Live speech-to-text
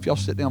If y'all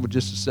sit down for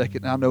just a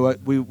second, I know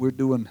we're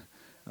doing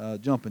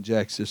jumping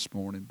jacks this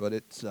morning, but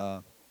it's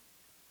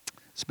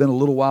been a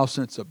little while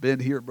since I've been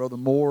here at Brother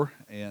Moore,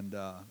 and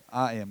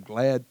I am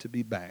glad to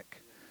be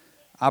back.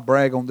 I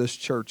brag on this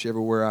church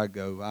everywhere I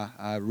go.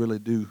 I really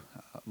do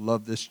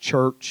love this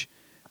church.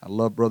 I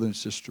love Brother and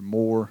Sister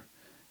Moore,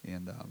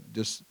 and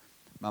just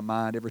my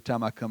mind, every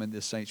time I come in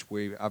this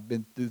sanctuary, I've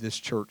been through this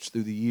church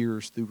through the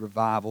years, through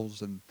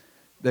revivals, and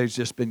there's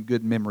just been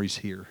good memories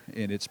here,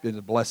 and it's been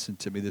a blessing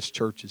to me. This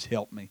church has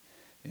helped me,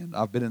 and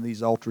I've been in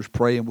these altars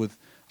praying with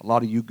a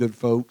lot of you good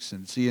folks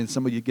and seeing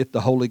some of you get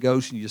the Holy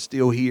Ghost and you're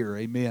still here.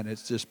 Amen.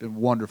 It's just been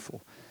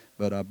wonderful.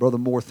 But Brother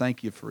Moore,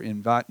 thank you for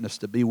inviting us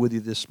to be with you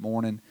this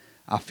morning.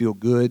 I feel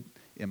good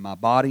in my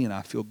body and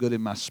I feel good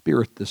in my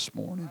spirit this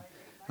morning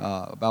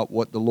about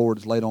what the Lord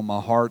has laid on my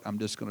heart. I'm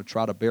just going to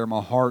try to bear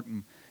my heart.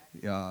 And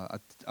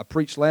I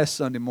preached last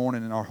Sunday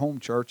morning in our home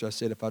church. I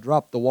said, if I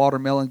drop the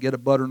watermelon, get a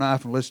butter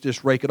knife, and let's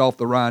just rake it off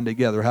the rind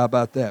together. How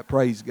about that?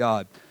 Praise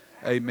God.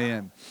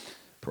 Amen.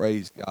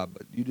 Praise God.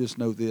 But you just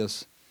know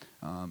this.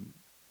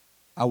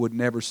 I would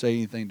never say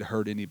anything to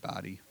hurt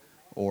anybody,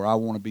 or I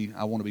want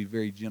to be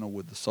very gentle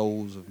with the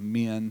souls of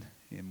men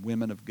and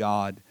women of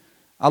God.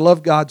 I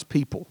love God's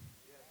people.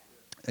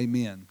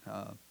 Amen.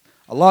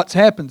 A lot's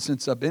happened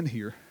since I've been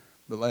here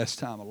the last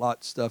time. A lot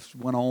of stuff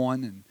went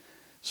on, and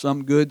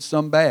some good,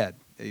 some bad.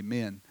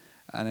 Amen.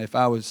 And if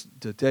I was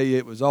to tell you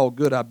it was all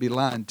good, I'd be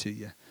lying to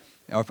you.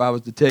 Or if I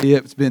was to tell you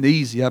it's been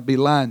easy, I'd be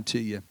lying to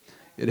you.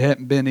 It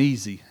hadn't been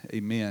easy.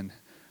 Amen.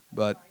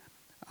 But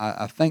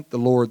I thank the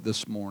Lord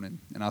this morning,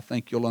 and I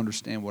think you'll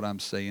understand what I'm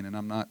saying.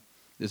 And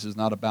this is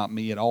not about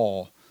me at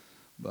all,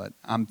 but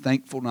I'm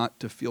thankful not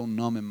to feel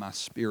numb in my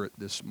spirit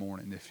this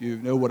morning. If you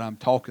know what I'm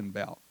talking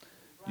about,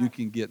 you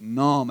can get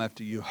numb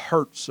after you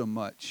hurt so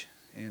much.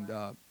 And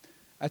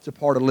that's a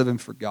part of living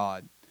for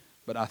God.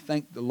 But I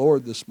thank the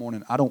Lord this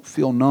morning. I don't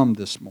feel numb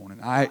this morning.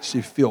 I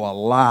actually feel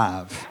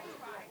alive.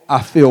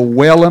 I feel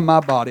well in my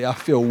body. I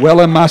feel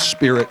well in my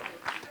spirit.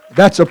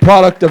 That's a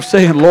product of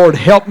saying, Lord,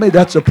 help me.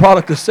 That's a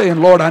product of saying,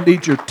 Lord, I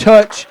need your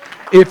touch.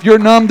 If you're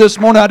numb this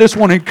morning, I just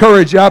want to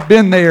encourage you. I've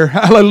been there.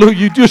 Hallelujah.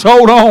 You just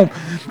hold on.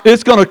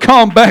 It's going to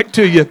come back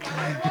to you.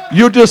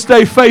 You'll just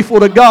stay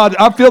faithful to God.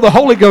 I feel the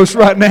Holy Ghost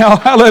right now.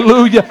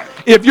 Hallelujah.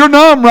 If you're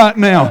numb right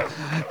now,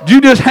 you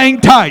just hang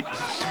tight.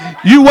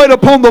 You wait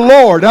upon the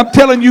Lord. I'm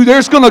telling you,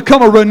 there's going to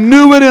come a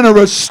renewing and a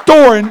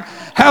restoring.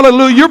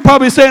 Hallelujah. You're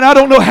probably saying, I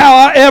don't know how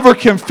I ever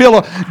can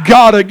feel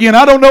God again.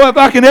 I don't know if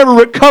I can ever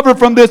recover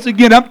from this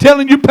again. I'm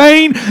telling you,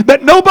 pain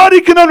that nobody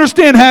can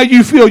understand how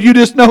you feel. You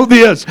just know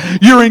this.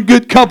 You're in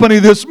good company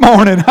this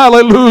morning.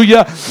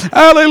 Hallelujah.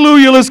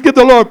 Hallelujah. Let's give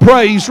the Lord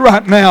praise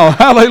right now.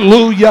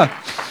 Hallelujah.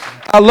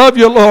 I love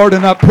you, Lord,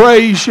 and I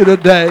praise you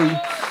today.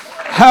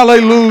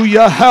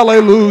 Hallelujah.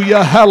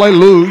 Hallelujah.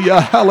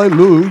 Hallelujah.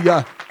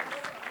 Hallelujah.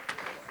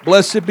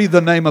 Blessed be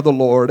the name of the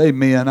Lord.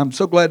 Amen. I'm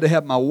so glad to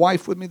have my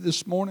wife with me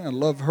this morning. I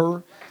love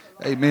her.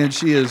 Amen.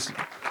 She is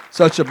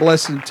such a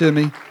blessing to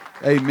me.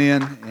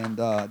 Amen.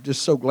 And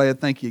just so glad.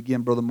 Thank you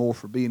again, Brother Moore,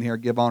 for being here. I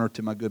give honor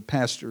to my good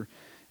pastor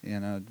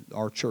and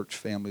our church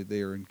family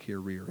there in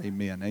Carrier.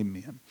 Amen.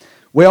 Amen.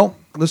 Well,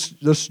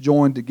 let's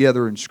join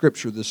together in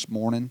Scripture this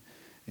morning.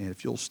 And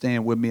if you'll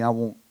stand with me, I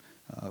won't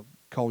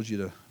cause you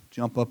to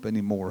jump up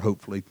anymore,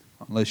 hopefully,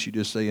 unless you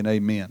just say an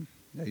amen.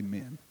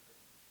 Amen.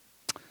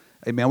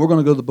 Amen. We're going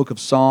to go to the book of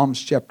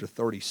Psalms, chapter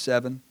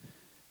 37,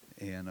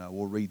 and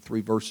we'll read 3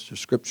 verses of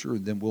Scripture,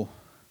 and then we'll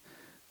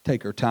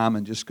take our time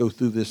and just go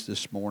through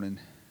this morning.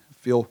 I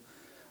feel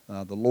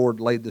the Lord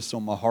laid this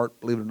on my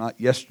heart, believe it or not,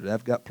 yesterday.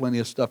 I've got plenty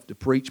of stuff to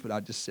preach, but I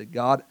just said,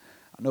 God,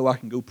 I know I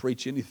can go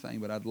preach anything,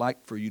 but I'd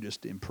like for you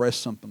just to impress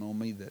something on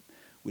me that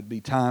would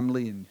be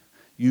timely and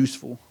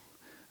useful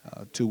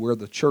to where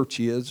the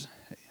church is.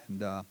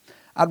 And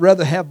I'd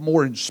rather have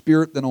more in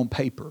spirit than on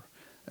paper.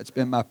 That's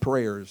been my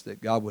prayers,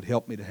 that God would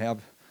help me to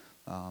have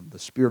the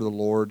Spirit of the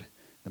Lord,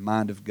 the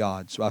mind of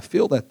God. So I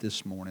feel that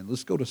this morning.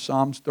 Let's go to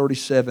Psalms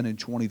 37 and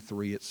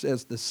 23. It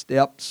says, the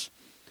steps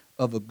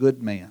of a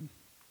good man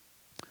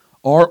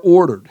are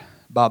ordered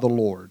by the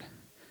Lord,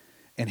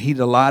 and he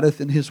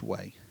delighteth in his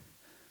way.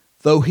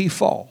 Though he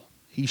fall,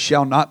 he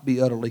shall not be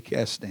utterly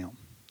cast down,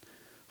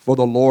 for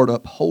the Lord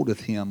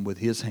upholdeth him with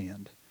his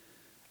hand.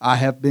 I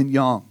have been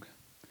young,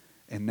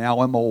 and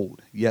now am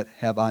old, yet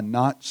have I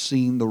not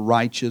seen the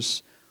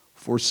righteous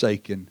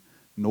forsaken,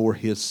 nor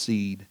his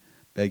seed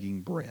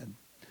begging bread.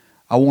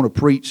 I want to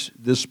preach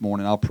this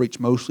morning. I'll preach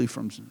mostly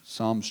from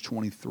Psalms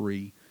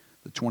 23,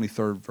 the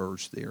 23rd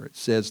verse there. It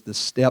says, the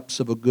steps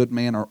of a good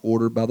man are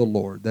ordered by the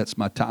Lord. That's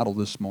my title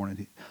this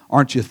morning.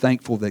 Aren't you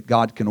thankful that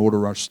God can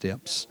order our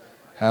steps?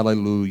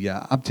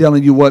 Hallelujah. I'm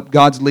telling you what,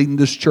 God's leading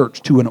this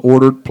church to an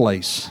ordered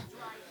place.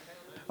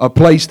 A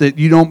place that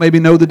you don't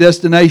maybe know the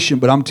destination,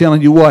 but I'm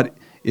telling you what,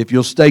 if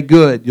you'll stay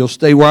good, you'll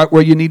stay right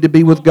where you need to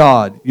be with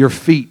God. Your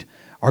feet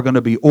are going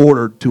to be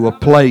ordered to a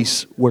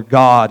place where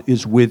God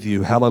is with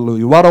you.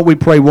 Hallelujah. Why don't we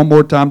pray one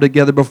more time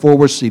together before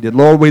we're seated?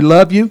 Lord, we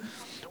love you.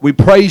 We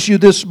praise you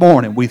this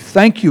morning. We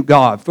thank you,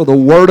 God, for the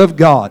Word of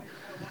God.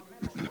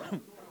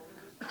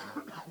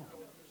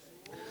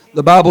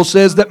 The Bible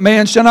says that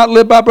man shall not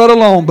live by bread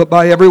alone, but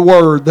by every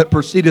word that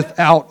proceedeth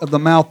out of the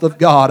mouth of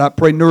God. I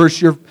pray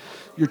nourish your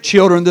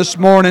children this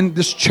morning,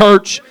 this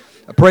church.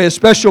 I pray a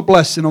special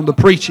blessing on the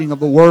preaching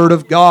of the Word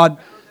of God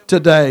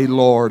today,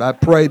 Lord. I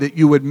pray that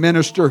you would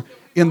minister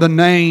in the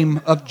name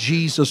of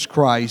Jesus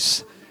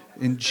Christ.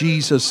 In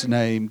Jesus'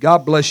 name.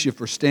 God bless you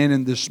for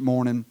standing this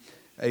morning.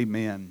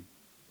 Amen.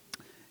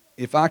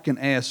 If I can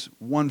ask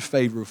one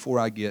favor before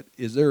I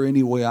is there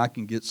any way I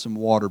can get some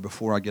water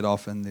before I get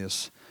off in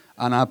this?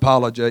 And I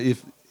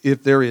apologize.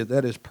 If there is,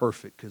 that is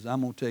perfect. Because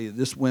I'm going to tell you,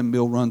 this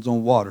windmill runs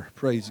on water.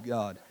 Praise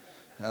God.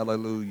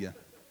 Hallelujah.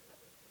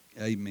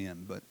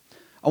 Amen. But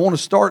I want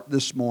to start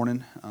this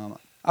morning.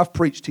 I've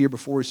preached here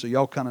before, so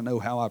y'all kind of know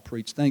how I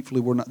preach.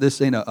 Thankfully, this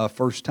ain't a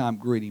first-time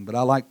greeting, but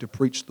I like to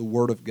preach the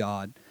Word of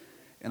God.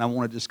 And I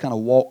want to just kind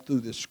of walk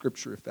through this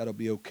scripture, if that'll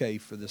be okay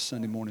for this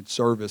Sunday morning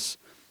service.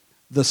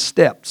 The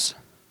steps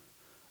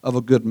of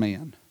a good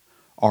man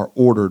are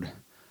ordered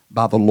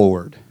by the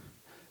Lord.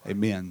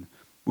 Amen.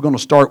 We're going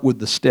to start with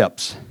the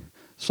steps.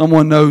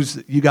 Someone knows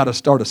that you got to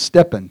start a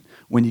stepping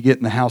when you get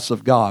in the house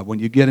of God. When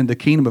you get in the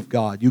kingdom of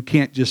God, you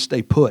can't just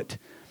stay put.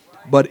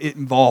 But it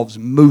involves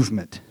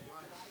movement.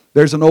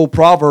 There's an old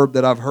proverb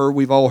that I've heard.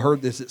 We've all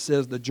heard this. It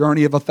says, the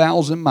journey of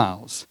 1,000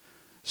 miles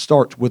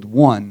starts with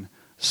one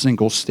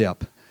single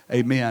step.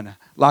 Amen.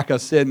 Like I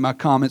said in my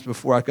comments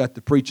before I got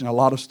to preaching, a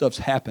lot of stuff's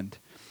happened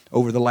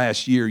over the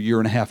last year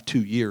and a half, 2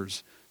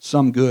 years.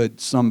 Some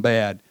good, some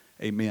bad.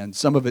 Amen.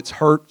 Some of it's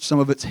hurt, some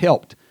of it's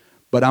helped.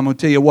 But I'm going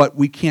to tell you what,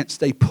 we can't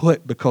stay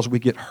put because we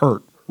get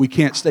hurt. We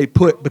can't stay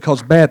put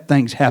because bad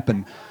things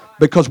happen.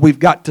 Because we've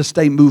got to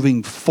stay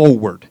moving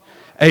forward.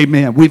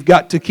 Amen. We've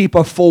got to keep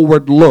a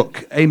forward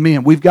look.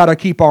 Amen. We've got to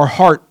keep our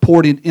heart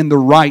poured in the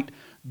right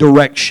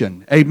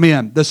direction.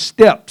 Amen. The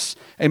steps.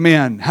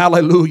 Amen.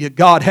 Hallelujah.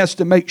 God has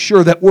to make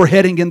sure that we're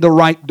heading in the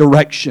right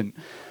direction.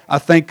 I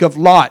think of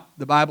Lot.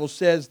 The Bible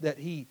says that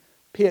he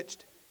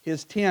pitched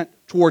his tent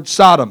towards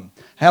Sodom.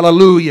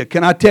 Hallelujah.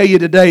 Can I tell you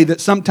today that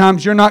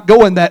sometimes you're not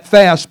going that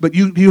fast, but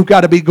you've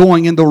got to be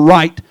going in the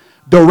right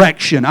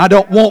direction. I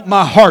don't want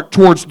my heart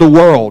towards the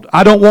world.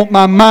 I don't want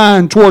my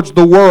mind towards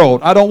the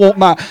world. I don't want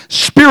my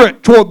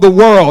spirit toward the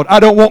world. I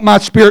don't want my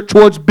spirit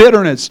towards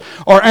bitterness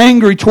or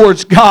angry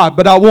towards God,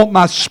 but I want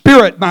my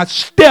spirit, my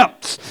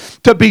steps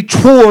to be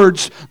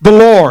towards the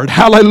Lord.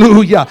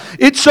 Hallelujah.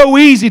 It's so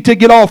easy to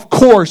get off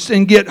course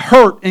and get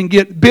hurt and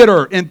get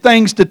bitter and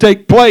things to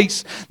take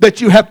place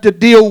that you have to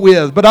deal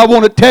with. But I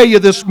want to tell you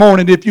this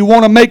morning, if you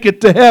want to make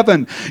it to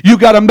heaven, you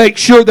got to make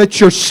sure that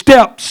your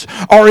steps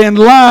are in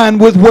line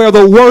with where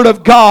the Word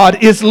of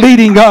God is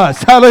leading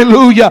us.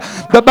 Hallelujah.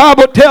 The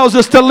Bible tells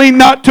us to lean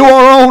not to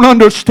our own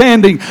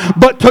understanding,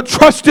 but to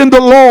trust in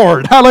the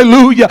Lord.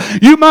 Hallelujah.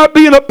 You might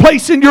be in a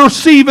place in your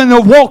season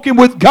of walking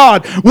with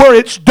God where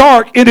it's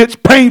dark and it's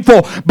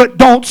painful, but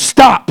don't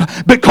stop,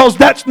 because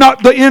that's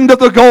not the end of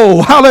the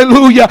goal.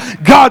 Hallelujah.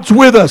 God's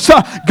with us.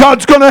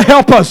 God's going to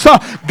help us.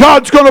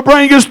 God's going to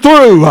bring us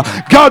through.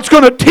 God's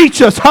going to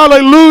teach us.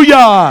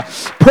 Hallelujah.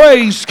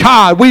 Praise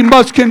God. We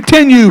must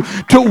continue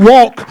to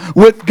walk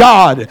with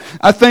God.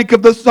 I think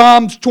of the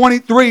Psalms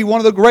 23, one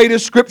of the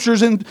greatest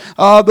scriptures in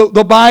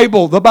the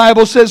Bible. The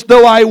Bible says,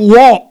 though I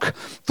walk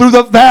through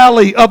the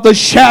valley of the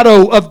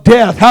shadow of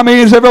death. How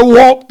many has ever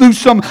walked through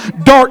some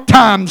dark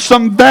times,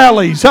 some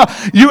valleys?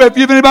 If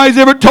anybody's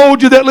ever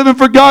told you that living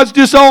for God's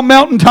just all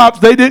mountaintops,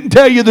 they didn't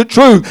tell you the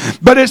truth.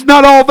 But it's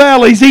not all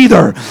valleys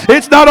either.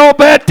 It's not all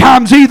bad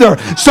times either.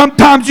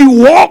 Sometimes you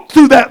walk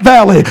through that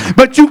valley,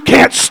 but you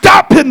can't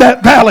stop in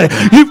that valley.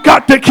 You've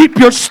got to keep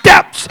your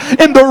steps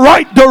in the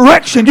right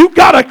direction. You've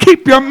got to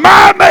keep your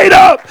mind made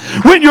up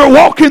when you're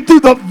walking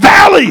through the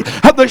valley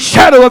of the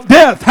shadow of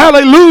death.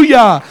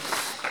 Hallelujah.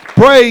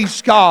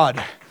 Praise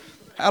God.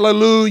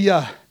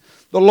 Hallelujah.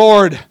 The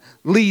Lord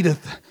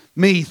leadeth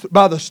me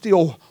by the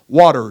still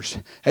waters.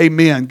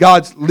 Amen.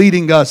 God's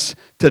leading us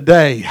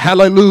today.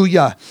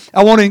 Hallelujah.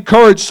 I want to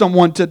encourage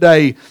someone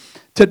today.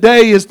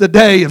 Today is the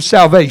day of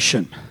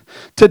salvation.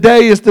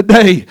 Today is the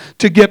day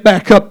to get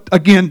back up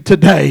again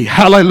today.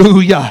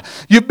 Hallelujah.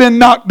 You've been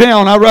knocked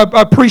down. I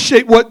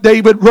appreciate what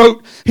David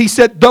wrote. He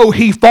said, though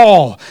he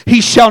fall,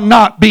 he shall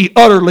not be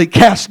utterly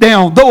cast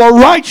down. Though a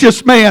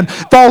righteous man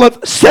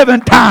falleth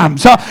 7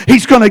 times,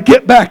 he's going to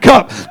get back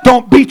up.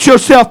 Don't beat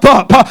yourself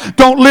up.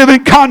 Don't live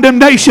in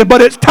condemnation.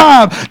 But it's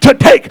time to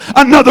take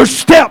another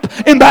step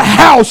in the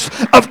house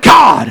of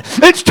God.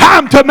 It's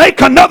time to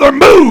make another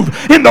move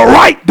in the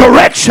right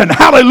direction.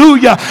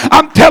 Hallelujah.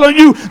 I'm telling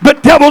you, the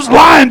devil's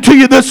lying to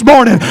you this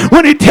morning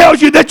when he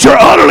tells you that you're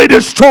utterly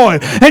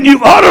destroyed and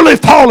you've utterly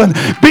fallen.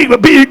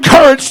 Be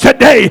encouraged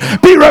today.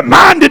 Be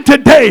reminded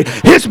today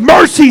his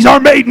mercies are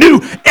made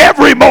new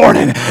every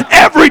morning,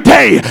 every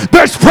day.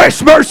 There's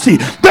fresh mercy.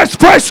 There's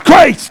fresh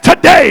grace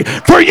today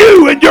for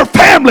you and your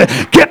family.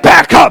 Get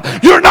back up.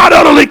 You're not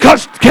utterly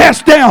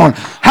cast down.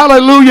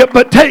 Hallelujah.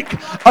 But take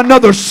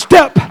another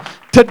step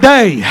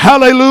today.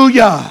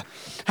 Hallelujah.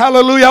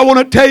 Hallelujah. I want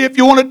to tell you, if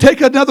you want to take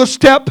another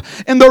step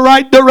in the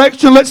right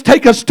direction, let's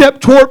take a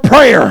step toward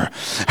prayer.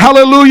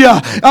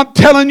 Hallelujah. I'm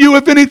telling you,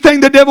 if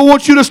anything the devil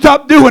wants you to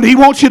stop doing, he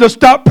wants you to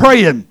stop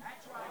praying.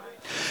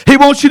 He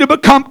wants you to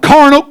become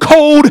carnal,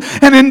 cold,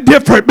 and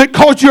indifferent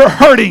because you're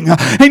hurting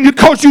and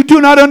because you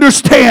do not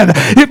understand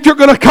if you're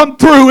going to come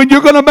through and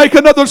you're going to make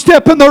another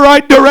step in the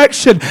right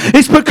direction.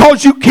 It's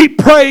because you keep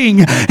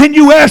praying and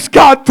you ask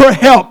God for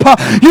help.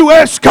 You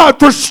ask God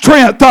for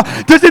strength.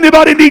 Does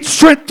anybody need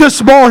strength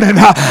this morning?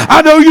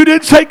 I know you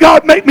didn't say,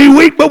 God, make me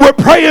weak, but we're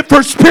praying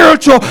for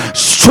spiritual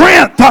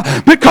strength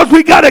because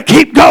we got to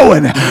keep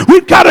going.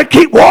 We've got to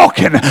keep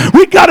walking.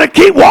 We've got to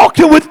keep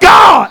walking with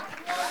God.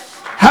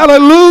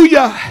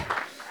 Hallelujah.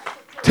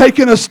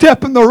 Taking a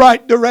step in the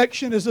right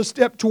direction is a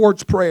step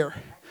towards prayer.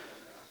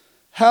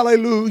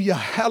 Hallelujah.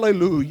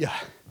 Hallelujah.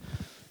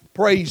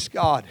 Praise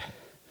God.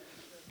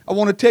 I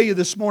want to tell you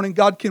this morning,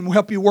 God can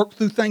help you work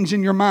through things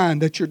in your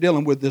mind that you're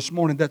dealing with this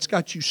morning that's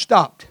got you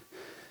stopped.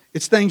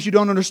 It's things you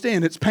don't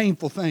understand. It's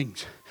painful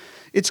things.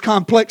 It's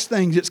complex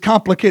things. It's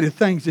complicated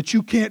things that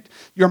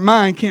your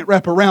mind can't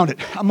wrap around it.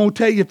 I'm going to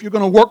tell you, if you're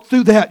going to work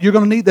through that, you're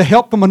going to need the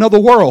help from another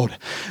world.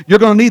 You're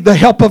going to need the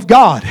help of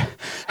God.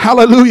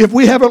 Hallelujah. If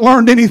we haven't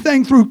learned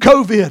anything through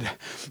COVID,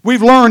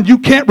 we've learned you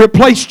can't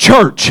replace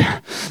church.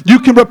 You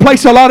can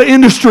replace a lot of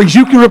industries.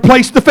 You can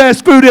replace the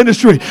fast food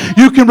industry.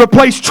 You can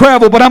replace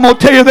travel. But I'm going to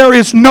tell you, there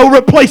is no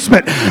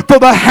replacement for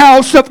the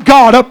house of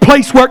God, a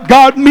place where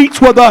God meets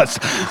with us.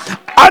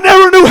 I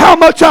never knew how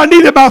much I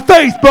needed my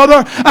faith,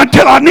 brother,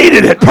 until I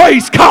needed it.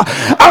 Praise God.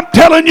 I'm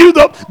telling you,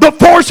 the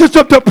forces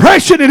of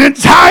depression and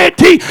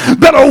anxiety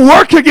that are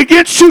working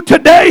against you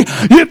today,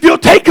 if you'll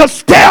take a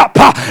step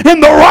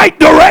in the right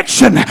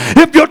direction,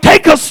 if you'll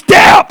take a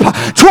step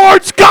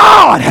towards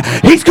God,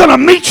 He's going to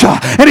meet you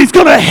and He's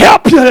going to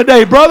help you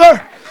today, brother.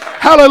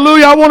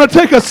 Hallelujah. I want to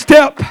take a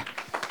step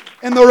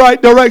in the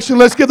right direction.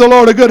 Let's give the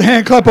Lord a good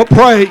hand clap of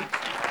praise.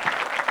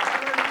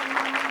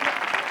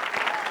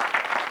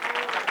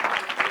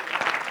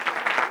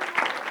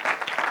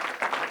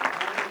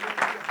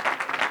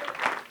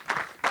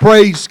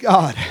 Praise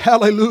God.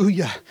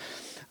 Hallelujah.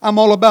 I'm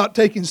all about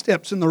taking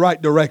steps in the right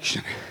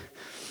direction.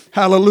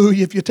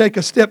 Hallelujah. If you take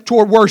a step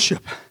toward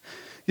worship,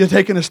 you're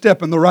taking a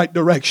step in the right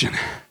direction.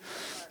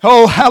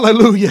 Oh,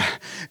 hallelujah.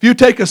 If you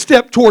take a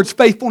step towards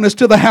faithfulness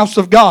to the house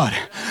of God,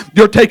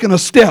 you're taking a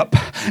step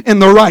in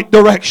the right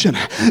direction.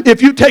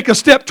 If you take a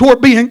step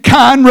toward being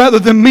kind rather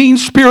than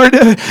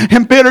mean-spirited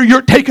and bitter,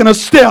 you're taking a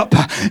step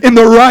in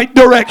the right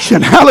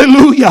direction.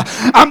 Hallelujah.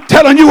 I'm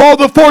telling you, all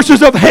the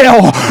forces of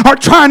hell are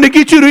trying to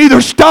get you to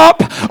either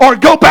stop or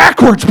go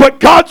backwards.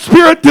 But God's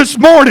Spirit this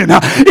morning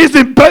is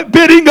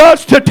bidding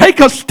us to take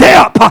a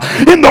step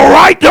in the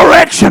right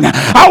direction.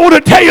 I want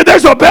to tell you,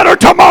 there's a better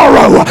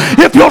tomorrow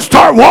if you'll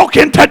start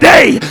walking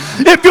today.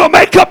 If you'll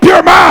make up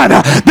your mind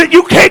that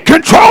you can't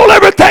control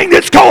everything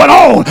that's going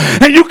on,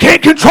 and you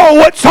can't control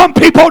what some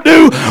people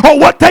do or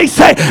what they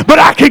say, but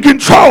I can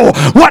control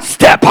what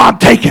step I'm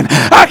taking.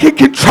 I can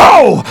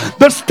control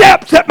the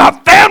steps that my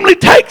family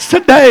takes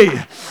today.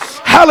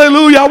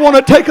 Hallelujah. I want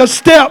to take a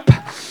step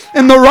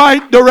in the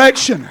right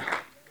direction.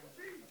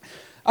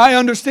 I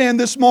understand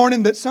this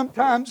morning that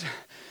sometimes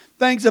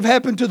things have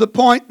happened to the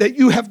point that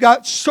you have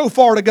got so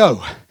far to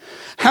go.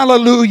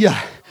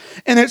 Hallelujah.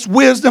 And it's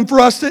wisdom for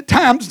us at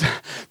times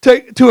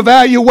to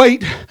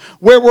evaluate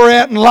where we're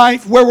at in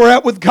life, where we're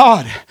at with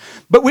God.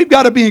 But we've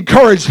got to be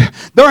encouraged.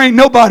 There ain't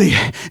nobody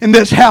in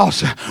this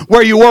house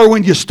where you were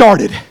when you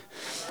started.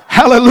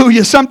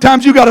 Hallelujah.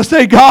 Sometimes you got to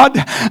say, God,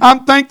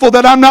 I'm thankful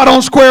that I'm not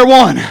on square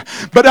one.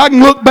 But I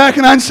can look back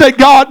and I can say,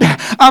 God,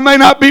 I may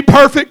not be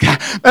perfect.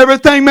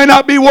 Everything may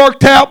not be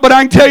worked out, but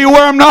I can tell you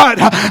where I'm not.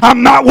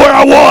 I'm not where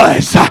I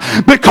was.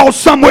 Because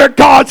somewhere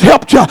God's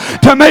helped you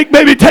to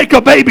maybe take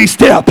a baby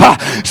step.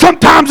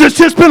 Sometimes it's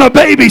just been a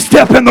baby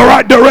step in the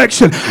right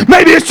direction.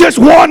 Maybe it's just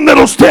one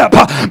little step.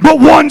 But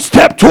one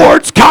step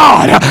towards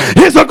God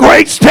is a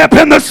great step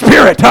in the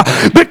Spirit.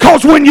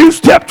 Because when you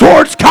step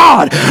towards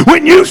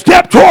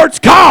God,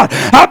 God,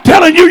 I'm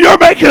telling you, you're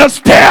making a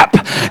step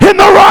in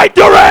the right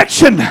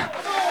direction.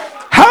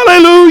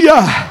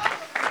 Hallelujah.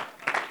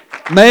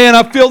 Man,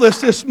 I feel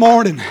this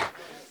morning.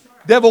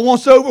 Devil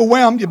wants to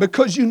overwhelm you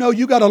because you know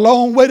you got a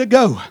long way to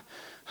go.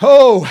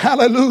 Oh,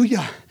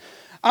 hallelujah.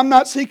 I'm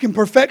not seeking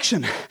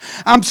perfection.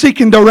 I'm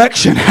seeking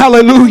direction.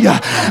 Hallelujah.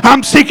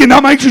 I'm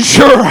making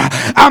sure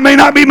I may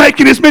not be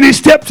making as many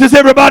steps as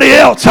everybody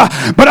else,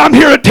 but I'm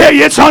here to tell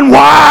you it's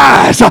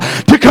unwise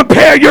to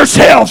compare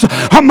yourselves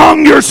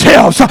among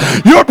yourselves.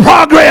 Your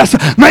progress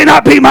may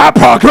not be my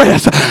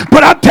progress,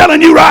 but I'm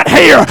telling you right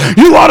here,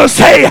 you ought to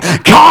say,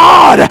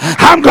 God,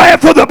 I'm glad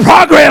for the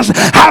progress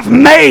I've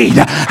made.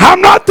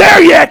 I'm not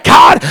there yet,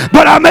 God,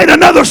 but I made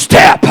another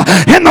step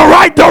in the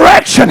right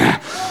direction.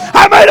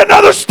 I made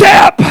another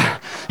step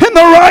in the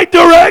right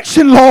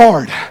direction,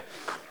 Lord.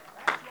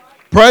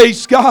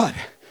 Praise God.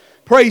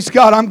 Praise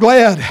God. I'm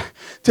glad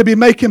to be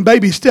making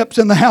baby steps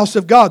in the house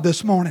of God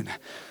this morning.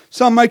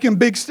 Some making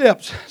big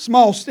steps,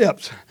 small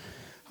steps.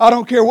 I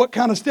don't care what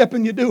kind of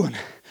stepping you're doing,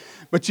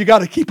 but you got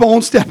to keep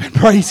on stepping.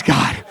 Praise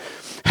God.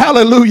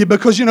 Hallelujah.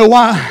 Because you know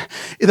why?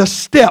 The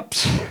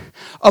steps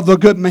of the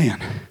good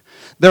man,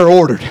 they're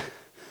ordered.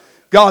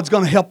 God's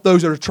going to help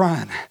those that are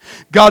trying.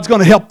 God's going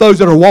to help those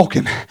that are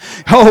walking.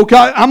 Oh,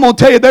 God, I'm going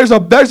to tell you, there's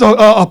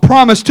a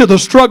promise to the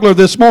struggler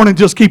this morning.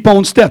 Just keep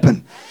on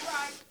stepping.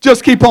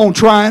 Just keep on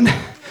trying.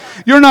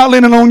 You're not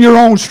leaning on your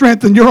own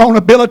strength and your own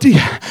ability.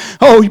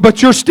 Oh,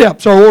 but your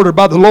steps are ordered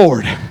by the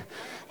Lord.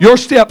 Your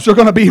steps are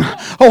going to be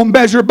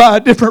measured by a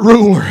different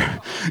ruler.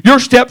 Your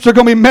steps are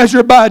going to be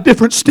measured by a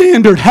different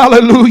standard.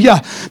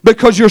 Hallelujah.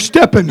 Because you're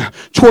stepping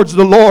towards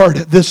the Lord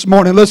this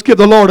morning. Let's give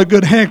the Lord a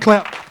good hand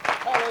clap.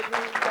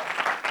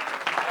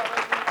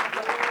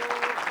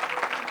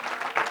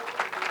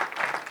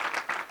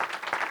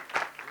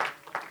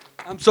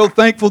 I'm so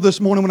thankful this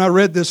morning when I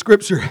read this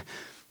scripture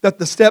that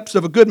the steps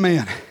of a good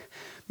man.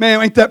 Man,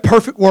 ain't that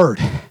perfect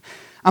word?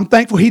 I'm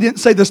thankful he didn't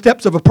say the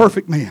steps of a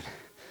perfect man.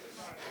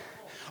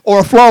 Or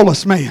a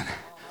flawless man.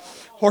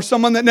 Or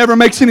someone that never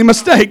makes any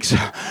mistakes.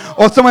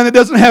 Or someone that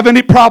doesn't have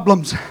any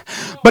problems.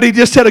 But he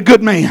just said a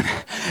good man.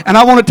 And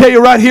I want to tell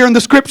you right here in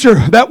the scripture,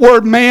 that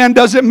word man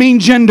doesn't mean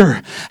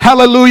gender.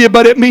 Hallelujah.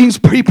 But it means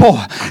people.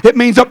 It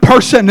means a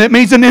person. It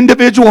means an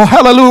individual.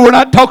 Hallelujah. We're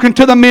not talking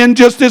to the men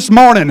just this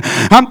morning.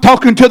 I'm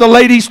talking to the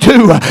ladies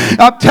too.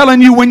 I'm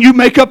telling you, when you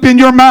make up in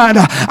your mind,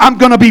 I'm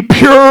going to be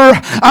pure.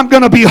 I'm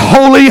going to be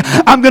holy.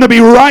 I'm going to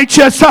be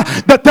righteous.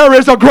 That there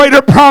is a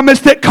greater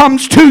promise that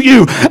comes to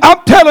you.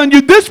 I'm telling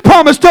you, this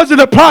promise doesn't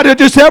apply to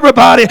just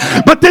everybody.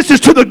 But this is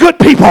to the good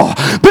people.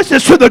 This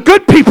is to the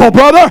good people,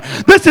 brother.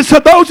 This is to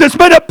those that's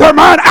made up their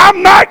mind.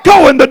 I'm not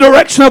going the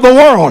direction of the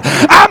world.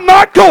 I'm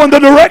not going the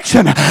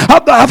direction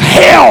of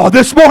hell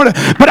this morning.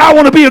 But I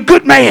want to be a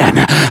good man.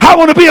 I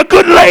want to be a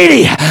good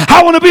lady.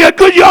 I want to be a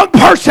good young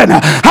person.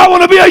 I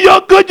want to be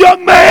a good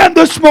young man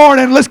this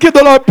morning. Let's give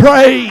the Lord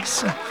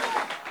praise.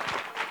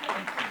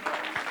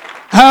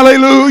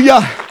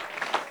 Hallelujah.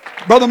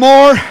 Brother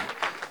Moore,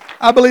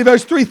 I believe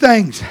there's 3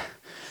 things.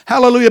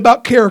 Hallelujah,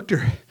 about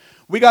character.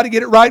 We got to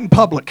get it right in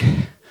public.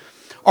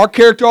 Our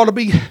character ought to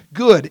be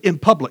good in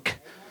public.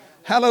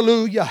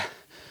 Hallelujah.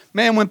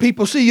 Man, when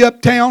people see you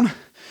uptown,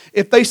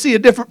 if they see a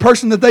different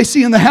person that they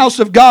see in the house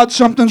of God,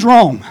 something's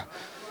wrong.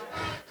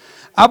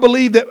 I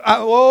believe that,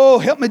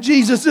 help me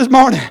Jesus this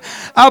morning.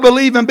 I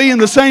believe in being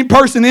the same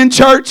person in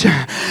church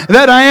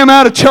that I am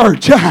out of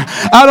church.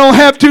 I don't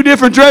have 2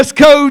 different dress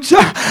codes.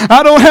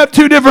 I don't have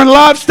 2 different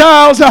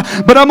lifestyles.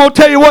 But I'm going to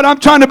tell you what, I'm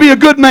trying to be a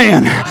good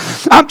man.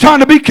 I'm trying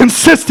to be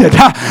consistent.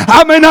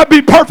 I may not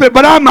be perfect,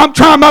 but I'm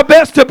trying my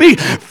best to be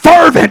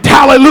fervent.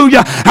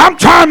 Hallelujah. I'm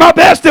trying my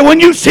best that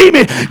when you see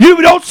me,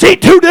 you don't see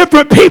 2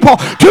 different people,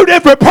 2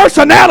 different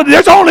personalities.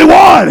 There's only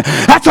one.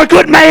 That's a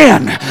good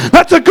man.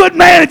 That's a good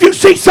man. If you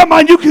see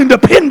somebody you can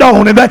depend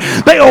on and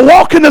they are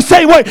walking the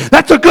same way,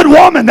 that's a good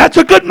woman. That's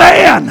a good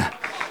man.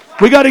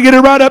 We got to get it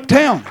right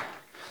uptown.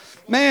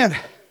 Man.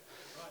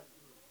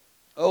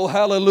 Oh,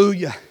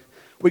 hallelujah.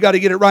 We got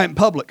to get it right in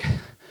public.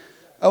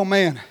 Oh,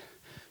 man.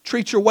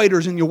 Treat your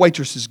waiters and your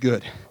waitresses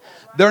good.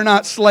 They're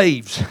not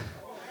slaves.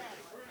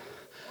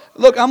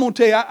 Look, I'm going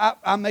to tell you,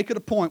 I make it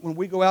a point when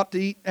we go out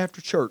to eat after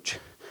church,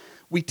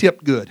 we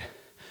tip good.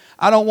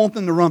 I don't want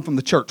them to run from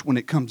the church when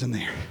it comes in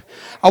there.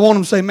 I want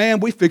them to say, man,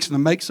 we fixing to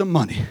make some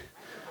money.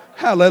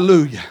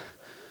 Hallelujah.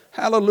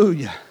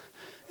 Hallelujah.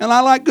 And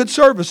I like good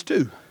service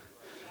too.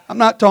 I'm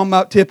not talking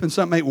about tipping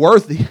something ain't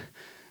worthy,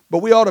 but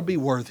we ought to be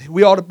worthy.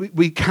 We ought to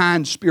be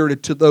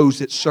kind-spirited to those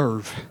that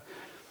serve.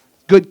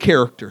 Good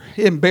character.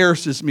 It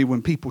embarrasses me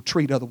when people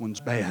treat other ones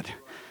bad.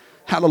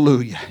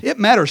 Hallelujah. It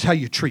matters how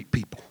you treat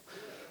people.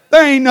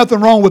 There ain't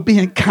nothing wrong with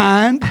being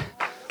kind.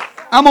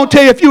 I'm going to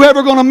tell you, if you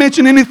ever going to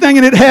mention anything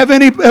and it have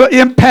any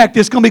impact,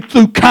 it's going to be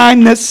through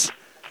kindness.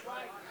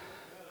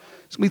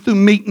 It's going to be through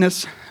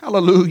meekness.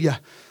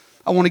 Hallelujah.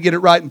 I want to get it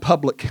right in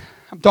public.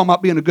 I'm talking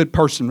about being a good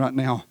person right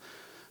now.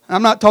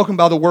 I'm not talking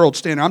about the world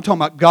standard. I'm talking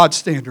about God's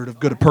standard of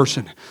good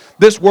person.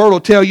 This world will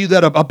tell you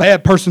that a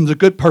bad person's a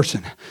good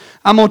person.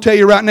 I'm going to tell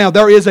you right now,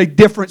 there is a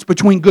difference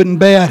between good and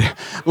bad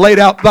laid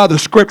out by the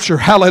Scripture.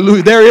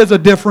 Hallelujah. There is a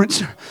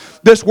difference.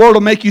 This world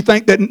will make you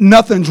think that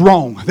nothing's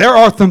wrong. There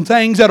are some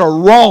things that are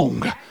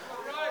wrong.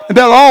 And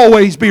they'll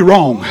always be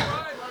wrong.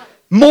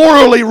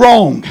 Morally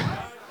wrong.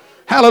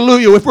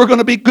 Hallelujah. If we're going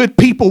to be good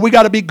people, we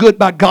got to be good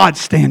by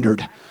God's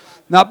standard,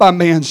 not by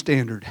man's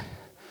standard.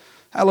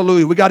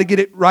 Hallelujah. We got to get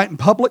it right in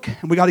public,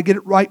 and we got to get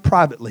it right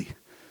privately.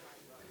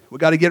 We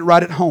got to get it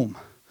right at home.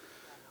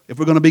 If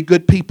we're going to be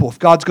good people, if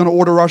God's going to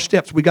order our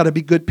steps, we got to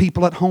be good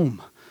people at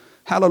home.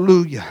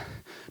 Hallelujah.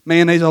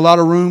 Man, there's a lot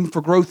of room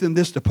for growth in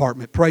this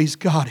department. Praise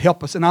God.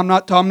 Help us. And I'm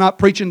not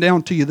preaching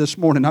down to you this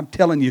morning. I'm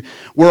telling you,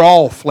 we're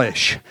all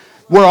flesh.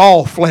 We're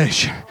all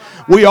flesh.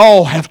 We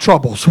all have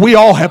troubles. We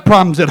all have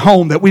problems at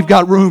home that we've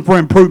got room for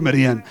improvement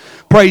in.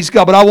 Praise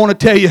God. But I want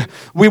to tell you,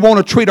 we want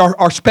to treat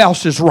our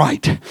spouses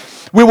right.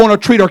 We want to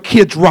treat our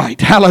kids right.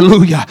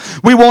 Hallelujah.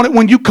 We want it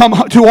when you come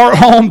to our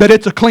home that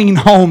it's a clean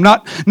home.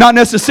 Not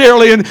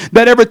necessarily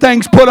that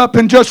everything's put up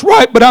and just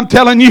right, but I'm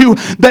telling you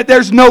that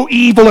there's no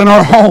evil in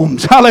our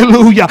homes.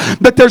 Hallelujah.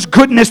 That there's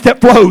goodness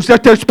that flows.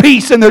 That there's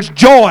peace and there's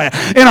joy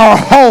in our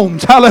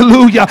homes.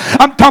 Hallelujah.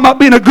 I'm talking about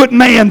being a good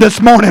man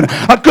this morning.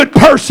 A good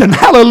person.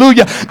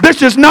 Hallelujah.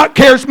 This is not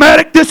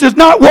charismatic. This is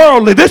not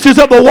worldly. This is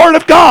of the Word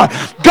of God.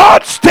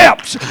 God's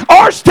steps.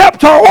 Our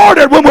steps are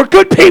ordered when we're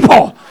good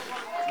people.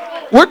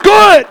 We're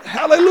good.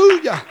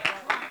 Hallelujah.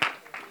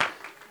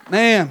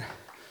 Man.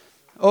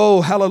 Oh,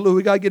 hallelujah.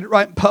 We got to get it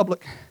right in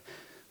public.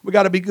 We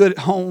got to be good at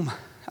home.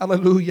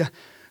 Hallelujah.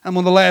 And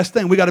on the last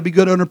thing, we got to be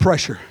good under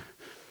pressure.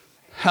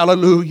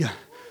 Hallelujah.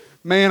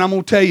 Man, I'm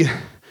going to tell you,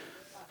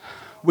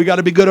 we got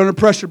to be good under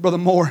pressure, Brother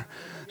Moore.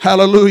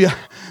 Hallelujah.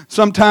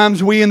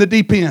 Sometimes we in the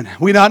deep end.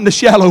 We not in the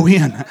shallow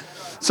end.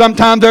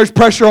 Sometimes there's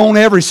pressure on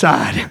every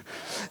side.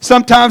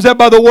 Sometimes that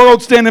by the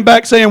world standing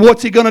back saying,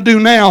 what's he going to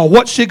do now?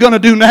 What's she going to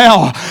do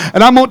now?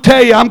 And I'm going to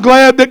tell you, I'm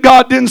glad that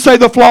God didn't say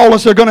the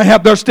flawless are going to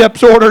have their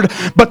steps ordered,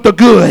 but the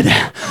good.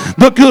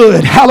 The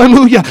good.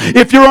 Hallelujah.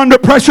 If you're under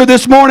pressure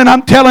this morning,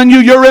 I'm telling you,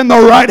 you're in the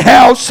right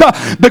house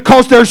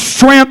because there's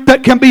strength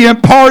that can be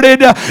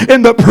imparted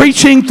in the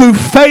preaching through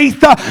faith.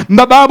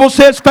 The Bible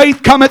says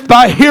faith cometh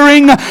by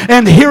hearing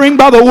and hearing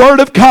by the word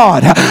of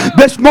God.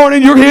 This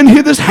morning you're in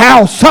this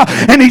house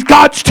and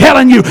God's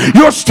telling you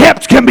your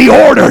steps can be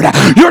ordered.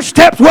 Your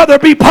steps, whether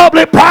it be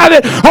public,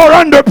 private, or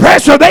under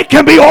pressure, they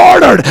can be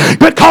ordered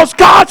because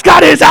God's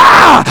got his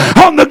eye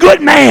on the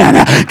good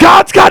man.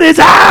 God's got his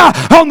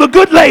eye on the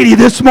good lady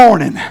this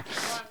morning.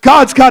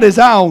 God's got his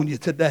eye on you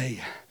today.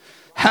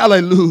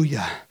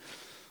 Hallelujah.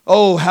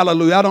 Oh,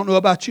 hallelujah. I don't know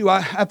about you.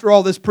 After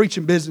all this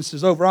preaching business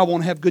is over, I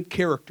want to have good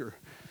character.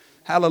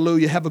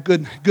 Hallelujah. Have a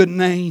good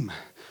name.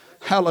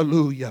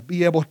 Hallelujah.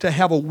 Be able to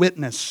have a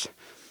witness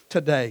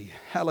today.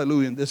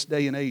 Hallelujah. In this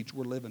day and age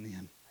we're living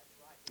in.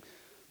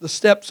 The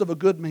steps of a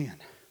good man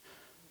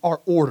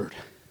are ordered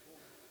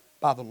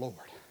by the Lord.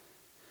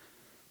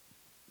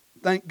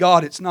 Thank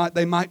God it's not,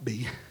 they might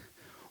be,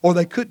 or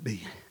they could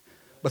be,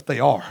 but they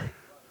are.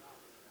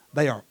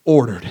 They are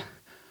ordered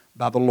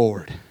by the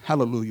Lord.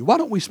 Hallelujah. Why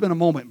don't we spend a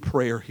moment in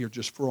prayer here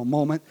just for a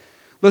moment?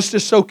 Let's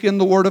just soak in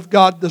the Word of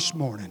God this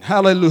morning.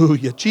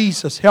 Hallelujah.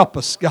 Jesus, help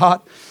us,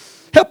 God.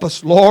 Help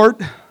us,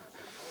 Lord.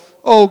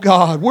 Oh,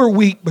 God, we're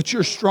weak, but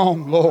you're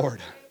strong,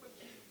 Lord.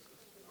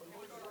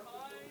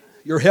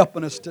 You're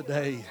helping us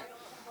today.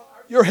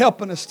 You're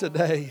helping us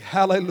today.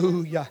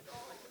 Hallelujah.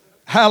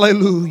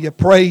 Hallelujah.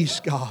 Praise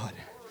God.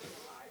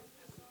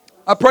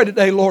 I pray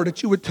today, Lord,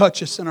 that you would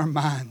touch us in our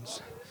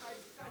minds.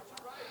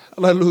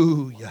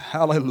 Hallelujah.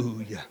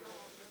 Hallelujah.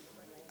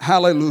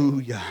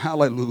 Hallelujah.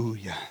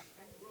 Hallelujah.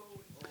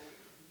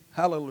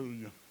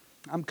 Hallelujah.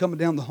 I'm coming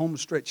down the home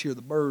stretch here.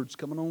 The birds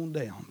coming on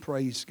down.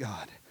 Praise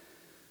God.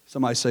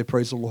 Somebody say,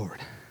 praise the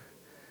Lord.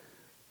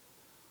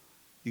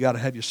 You got to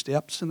have your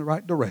steps in the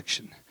right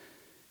direction.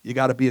 You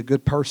got to be a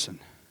good person.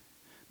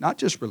 Not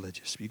just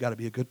religious. You got to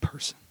be a good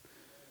person.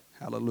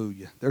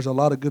 Hallelujah. There's a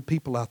lot of good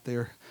people out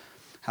there.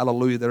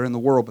 Hallelujah. That are in the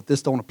world. But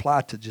this don't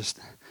apply to just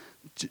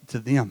to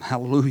them.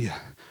 Hallelujah.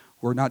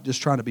 We're not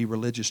just trying to be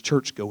religious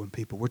church-going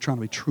people. We're trying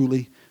to be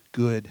truly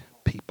good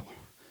people.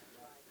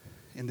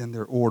 And then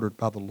they're ordered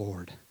by the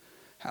Lord.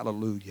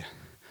 Hallelujah.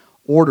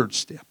 Ordered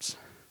steps.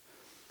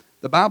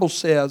 The Bible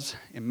says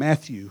in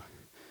Matthew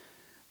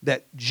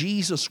that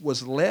Jesus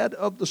was led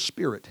of the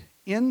Spirit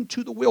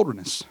into the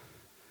wilderness.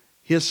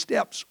 His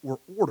steps were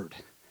ordered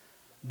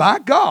by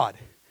God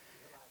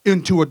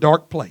into a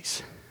dark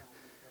place.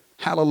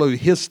 Hallelujah.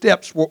 His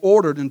steps were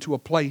ordered into a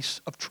place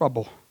of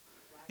trouble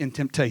and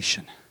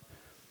temptation.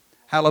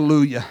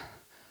 Hallelujah.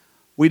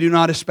 We do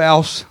not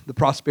espouse the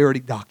prosperity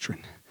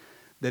doctrine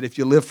that if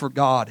you live for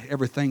God,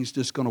 everything's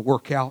just going to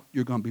work out.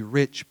 You're going to be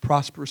rich,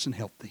 prosperous, and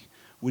healthy.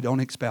 We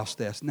don't espouse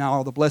that. Now,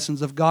 are the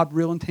blessings of God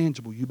real and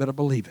tangible? You better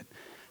believe it.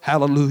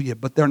 Hallelujah.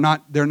 But they're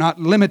not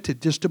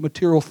limited just to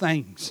material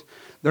things.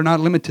 They're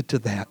not limited to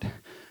that.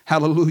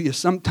 Hallelujah.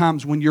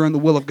 Sometimes when you're in the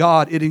will of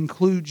God, it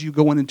includes you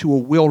going into a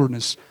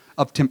wilderness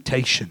of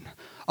temptation.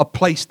 A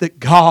place that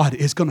God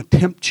is going to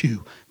tempt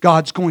you.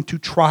 God's going to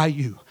try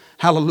you.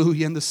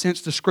 Hallelujah. In the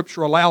sense the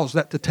Scripture allows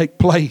that to take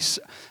place.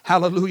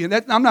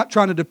 Hallelujah. I'm not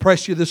trying to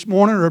depress you this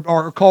morning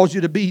or cause you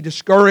to be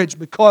discouraged,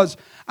 because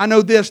I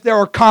know this, there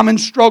are common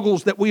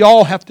struggles that we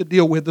all have to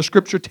deal with. The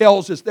Scripture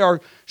tells us there are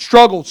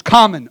struggles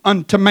common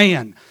unto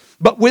man.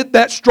 But with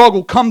that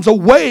struggle comes a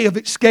way of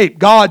escape.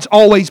 God's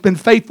always been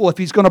faithful. If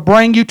He's going to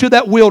bring you to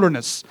that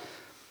wilderness,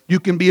 you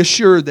can be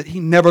assured that He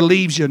never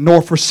leaves you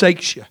nor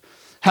forsakes you.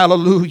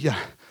 Hallelujah.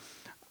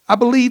 I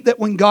believe that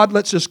when God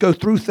lets us go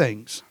through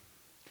things,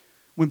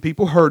 when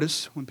people hurt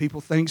us, when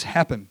things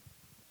happen,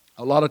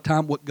 a lot of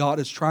time what God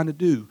is trying to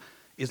do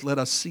is let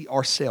us see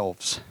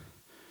ourselves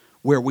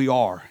where we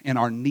are in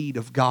our need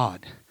of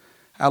God.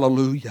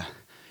 Hallelujah.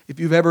 If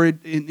you've ever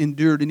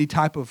endured any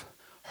type of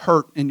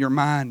hurt in your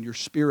mind, your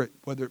spirit,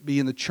 whether it be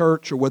in the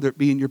church or whether it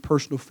be in your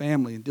personal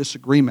family and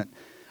disagreement,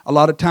 a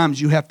lot of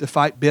times you have to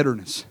fight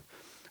bitterness.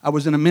 I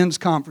was in a men's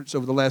conference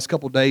over the last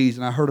couple of days,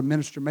 and I heard a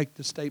minister make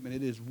this statement.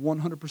 It is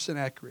 100%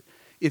 accurate.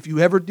 If you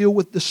ever deal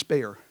with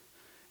despair,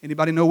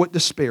 anybody know what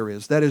despair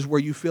is? That is where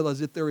you feel as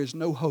if there is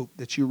no hope,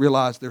 that you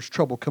realize there's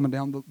trouble coming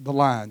down the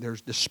line.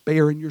 There's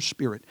despair in your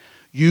spirit.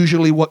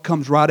 Usually what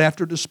comes right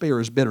after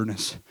despair is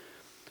bitterness.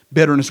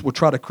 Bitterness will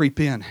try to creep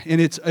in. And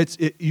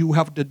you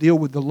have to deal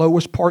with the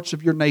lowest parts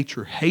of your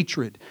nature,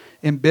 hatred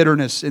and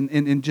bitterness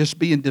and just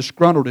being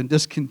disgruntled and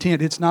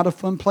discontent. It's not a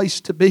fun place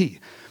to be.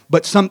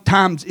 But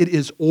sometimes it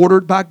is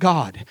ordered by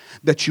God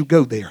that you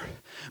go there,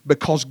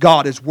 because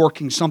God is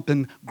working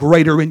something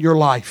greater in your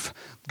life.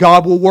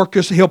 God will work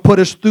us. He'll put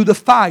us through the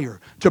fire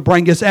to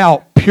bring us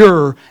out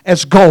pure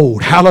as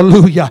gold.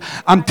 Hallelujah.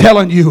 I'm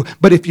telling you,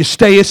 but if you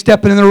stay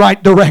stepping in the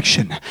right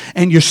direction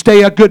and you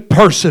stay a good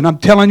person, I'm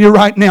telling you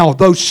right now,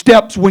 those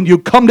steps, when you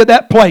come to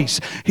that place,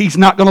 He's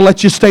not going to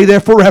let you stay there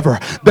forever.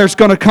 There's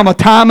going to come a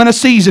time and a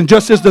season,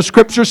 just as the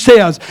Scripture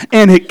says,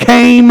 and it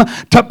came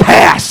to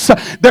pass.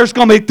 There's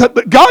going to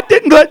be, God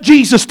didn't let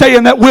Jesus stay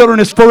in that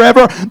wilderness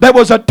forever. There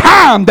was a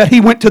time that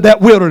He went to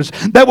that wilderness.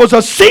 There was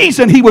a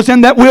season He was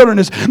in that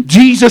wilderness.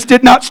 Jesus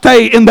did not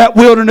stay in that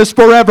wilderness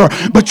forever,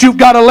 but you've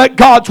got to let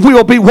God's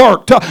will be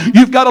worked.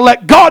 You've got to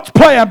let God's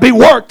plan be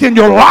worked in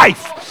your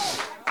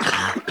life.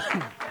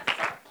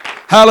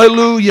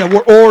 Hallelujah. We're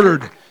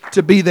ordered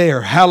to be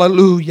there.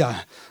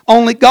 Hallelujah.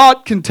 Only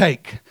God can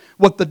take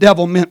what the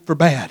devil meant for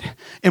bad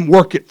and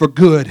work it for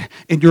good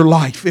in your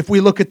life. If we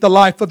look at the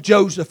life of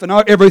Joseph and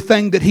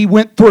everything that he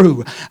went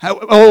through,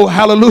 oh,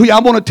 hallelujah, I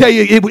want to tell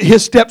you,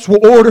 his steps were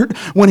ordered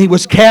when he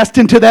was cast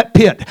into that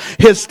pit.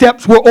 His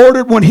steps were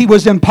ordered when he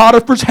was in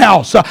Potiphar's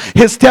house.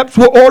 His steps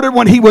were ordered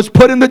when he was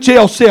put in the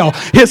jail cell.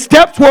 His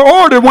steps were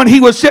ordered when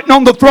he was sitting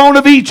on the throne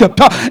of Egypt.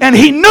 And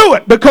he knew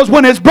it, because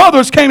when his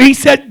brothers came, he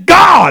said,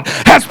 God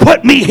has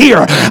put me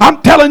here.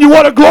 I'm telling you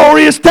what a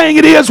glorious thing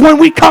it is when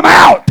we come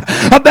out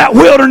of that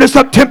wilderness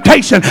of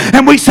temptation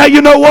and we say,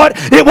 you know what,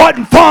 it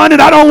wasn't fun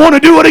and I don't want to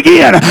do it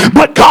again,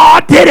 but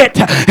God did it,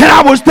 and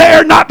I was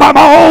there not by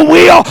my own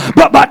will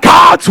but by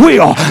God's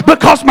will,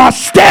 because my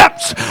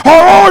steps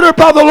are ordered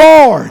by the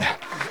Lord.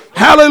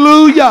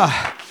 Hallelujah.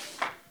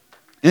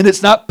 And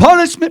it's not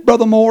punishment,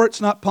 Brother Moore.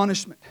 It's not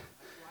punishment.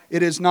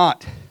 It is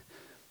not.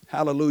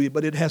 Hallelujah.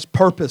 But it has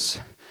purpose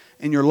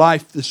in your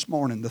life this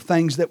morning. The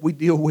things that we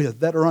deal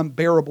with that are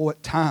unbearable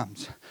at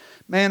times.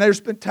 Man,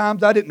 there's been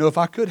times I didn't know if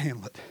I could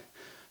handle it.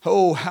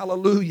 Oh,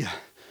 hallelujah.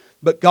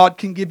 But God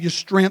can give you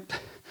strength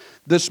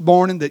this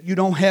morning that you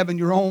don't have in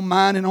your own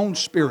mind and own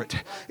spirit.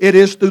 It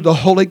is through the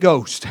Holy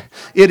Ghost.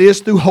 It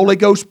is through Holy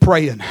Ghost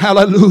praying.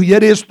 Hallelujah.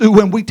 It is through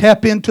when we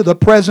tap into the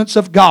presence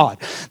of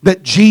God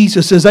that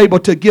Jesus is able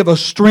to give us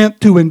strength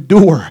to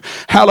endure.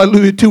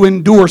 Hallelujah. To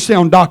endure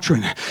sound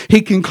doctrine.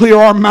 He can clear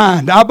our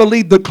mind. I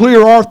believe the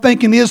clearer our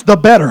thinking is, the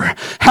better.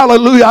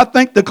 Hallelujah. I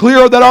think the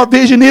clearer that our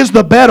vision is,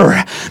 the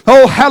better.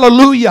 Oh,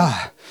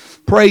 hallelujah.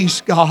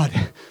 Praise God.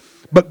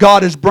 But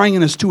God is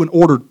bringing us to an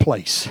ordered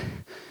place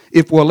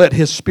if we'll let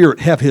His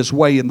Spirit have His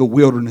way in the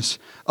wilderness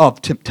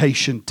of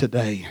temptation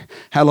today.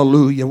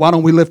 Hallelujah. Why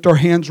don't we lift our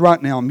hands right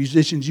now?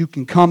 Musicians, you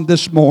can come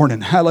this morning.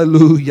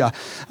 Hallelujah.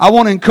 I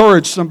want to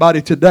encourage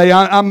somebody today.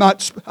 I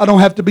don't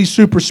have to be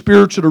super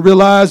spiritual to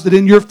realize that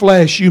in your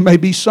flesh you may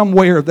be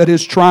somewhere that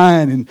is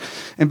trying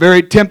and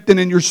very tempting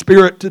in your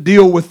spirit to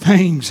deal with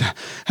things.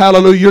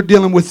 Hallelujah. You're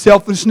dealing with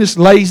selfishness,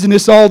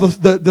 laziness, all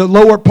the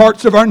lower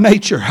parts of our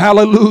nature.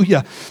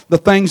 Hallelujah. The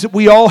things that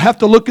we all have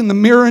to look in the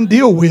mirror and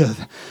deal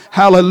with.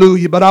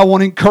 Hallelujah. But I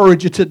want to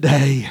encourage you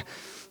today.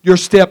 Your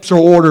steps are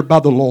ordered by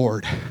the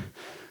Lord.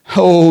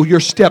 Oh, your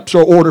steps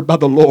are ordered by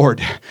the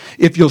Lord.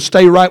 If you'll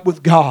stay right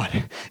with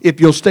God, if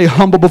you'll stay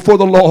humble before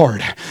the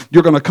Lord,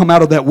 you're going to come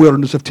out of that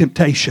wilderness of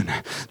temptation.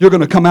 You're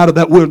going to come out of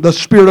that wilderness.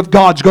 The Spirit of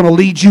God's going to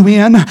lead you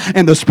in,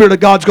 and the Spirit of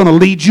God's going to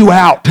lead you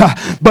out.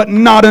 But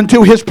not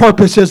until His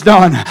purpose is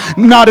done.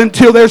 Not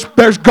until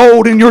there's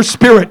gold in your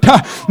spirit.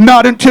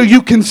 Not until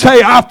you can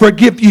say, I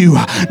forgive you.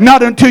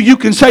 Not until you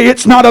can say,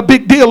 it's not a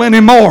big deal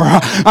anymore.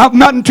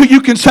 Not until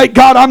you can say,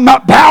 God, I'm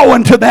not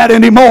bowing to that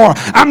anymore.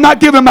 I'm not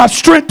giving my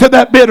strength to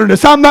that bitterness.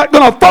 I'm not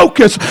going to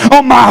focus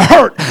on my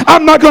hurt.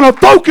 I'm not going to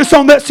focus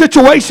on that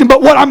situation,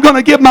 but what I'm going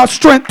to give my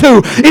strength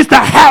to is the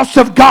house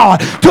of God,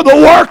 to the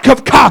work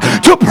of God,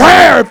 to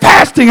prayer,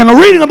 fasting, and the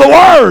reading of the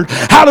Word.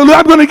 Hallelujah.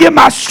 I'm going to give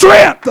my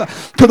strength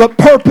to the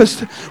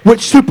purpose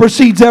which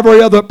supersedes every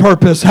other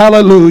purpose.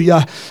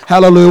 Hallelujah.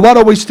 Hallelujah. Why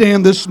don't we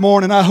stand this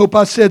morning? I hope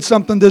I said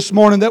something this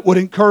morning that would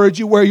encourage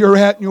you where you're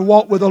at in your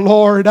walk with the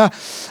Lord. I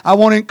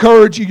want to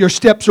encourage you. Your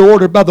steps are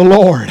ordered by the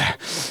Lord.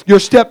 Your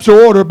steps are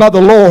ordered by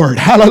the Lord.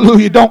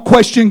 Hallelujah. Don't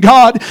question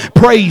God.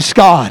 Praise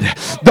God.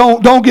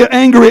 Don't get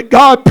angry at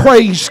God.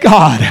 Praise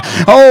God.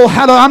 Oh,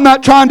 I'm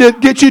not trying to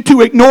get you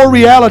to ignore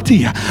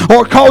reality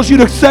or cause you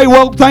to say,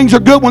 well, things are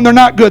good when they're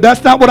not good.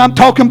 That's not what I'm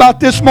talking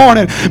about this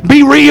morning.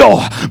 Be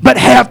real, but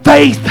have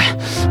faith.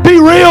 Be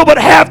real, but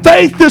have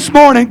faith this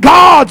morning.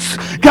 God's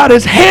got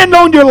His hand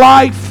on your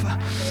life.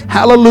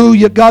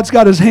 Hallelujah. God's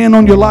got His hand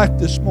on your life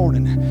this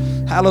morning.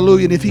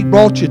 Hallelujah. And if He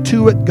brought you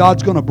to it,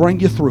 God's going to bring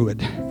you through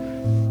it.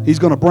 He's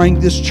going to bring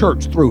this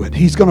church through it.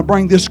 He's going to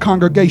bring this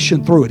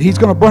congregation through it. He's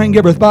going to bring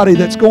everybody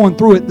that's going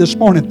through it this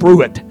morning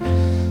through it.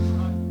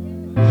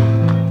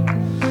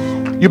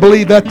 You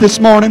believe that this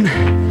morning?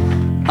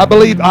 I'm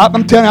telling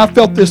you, I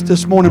felt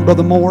this morning,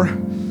 Brother Moore.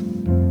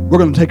 We're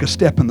going to take a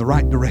step in the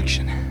right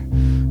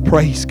direction.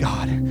 Praise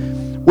God.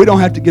 We don't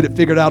have to get it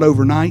figured out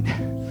overnight.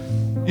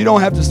 You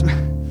don't have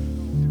to.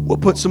 We'll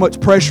put so much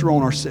pressure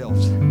on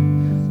ourselves.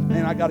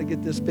 Man, I got to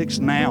get this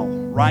fixed now,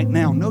 right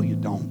now. No, you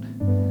don't.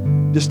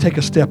 Just take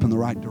a step in the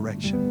right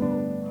direction.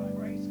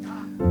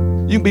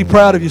 You can be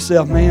proud of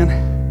yourself,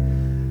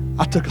 man.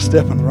 I took a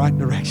step in the right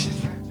direction.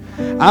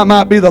 I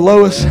might be the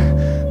lowest.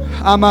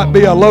 I might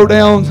be a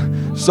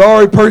low-down,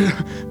 sorry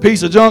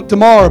piece of junk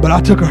tomorrow, but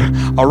I took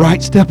a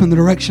right step in the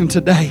direction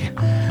today.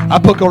 I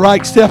took a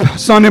right step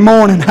Sunday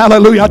morning.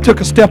 Hallelujah. I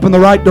took a step in the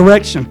right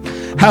direction.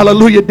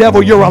 Hallelujah.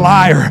 Devil, you're a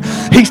liar.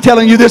 He's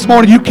telling you this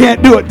morning you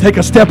can't do it. Take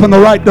a step in the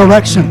right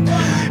direction.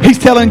 He's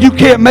telling you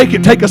can't make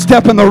it. Take a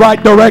step in the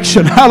right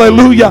direction.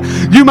 Hallelujah.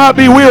 You might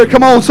be weary.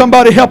 Come on,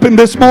 somebody help him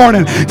this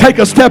morning. Take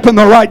a step in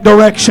the right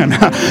direction.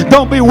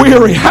 Don't be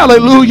weary.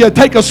 Hallelujah.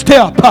 Take a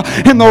step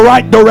in the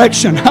right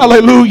direction.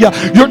 Hallelujah.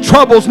 Your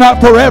trouble's not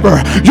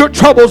forever. Your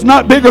trouble's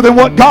not bigger than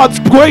what God's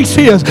grace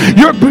is.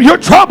 Your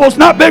trouble's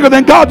not bigger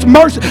than God's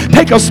mercy.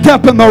 Take a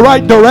step in the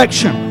right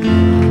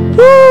direction.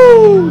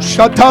 Woo!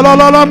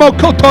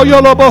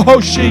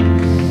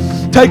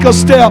 Take a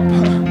step.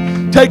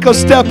 Take a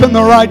step in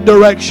the right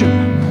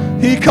direction.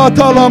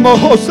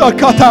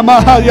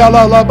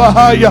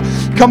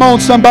 Come on,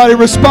 somebody,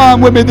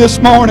 respond with me this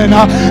morning.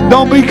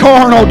 Don't be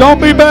carnal.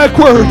 Don't be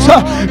backwards.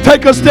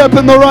 Take a step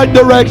in the right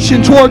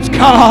direction towards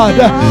God.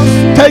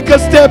 Take a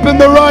step in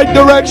the right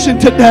direction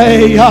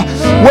today.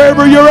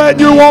 Wherever you're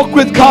at in your walk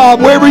with God,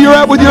 wherever you're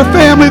at with your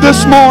family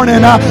this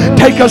morning,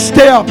 take a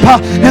step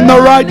in the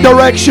right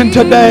direction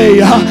today.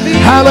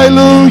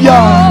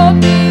 Hallelujah.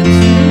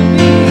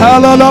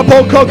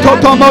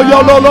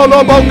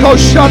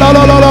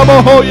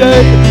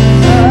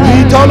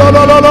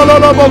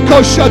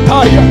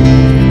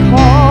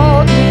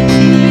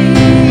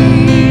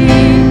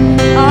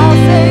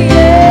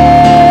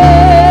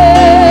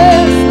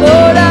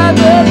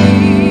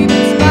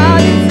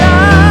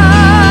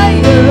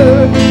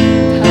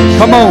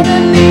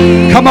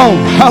 Come on,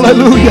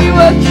 hallelujah.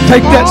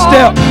 Take that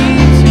step.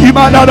 You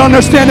might not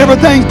understand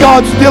everything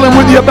God's dealing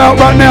with you about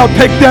right now.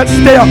 Take that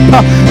step.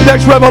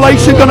 Next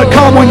revelation going to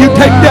come when you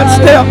take that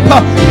step.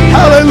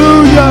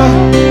 Hallelujah.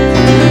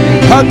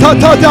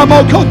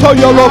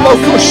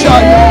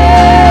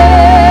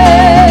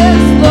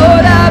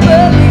 Lord, I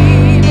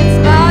believe it's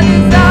my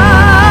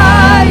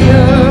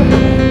desire,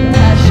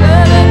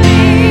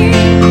 passionately,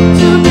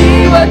 to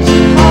be what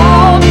you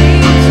call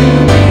me to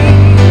be.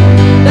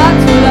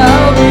 That's what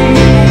I'll be.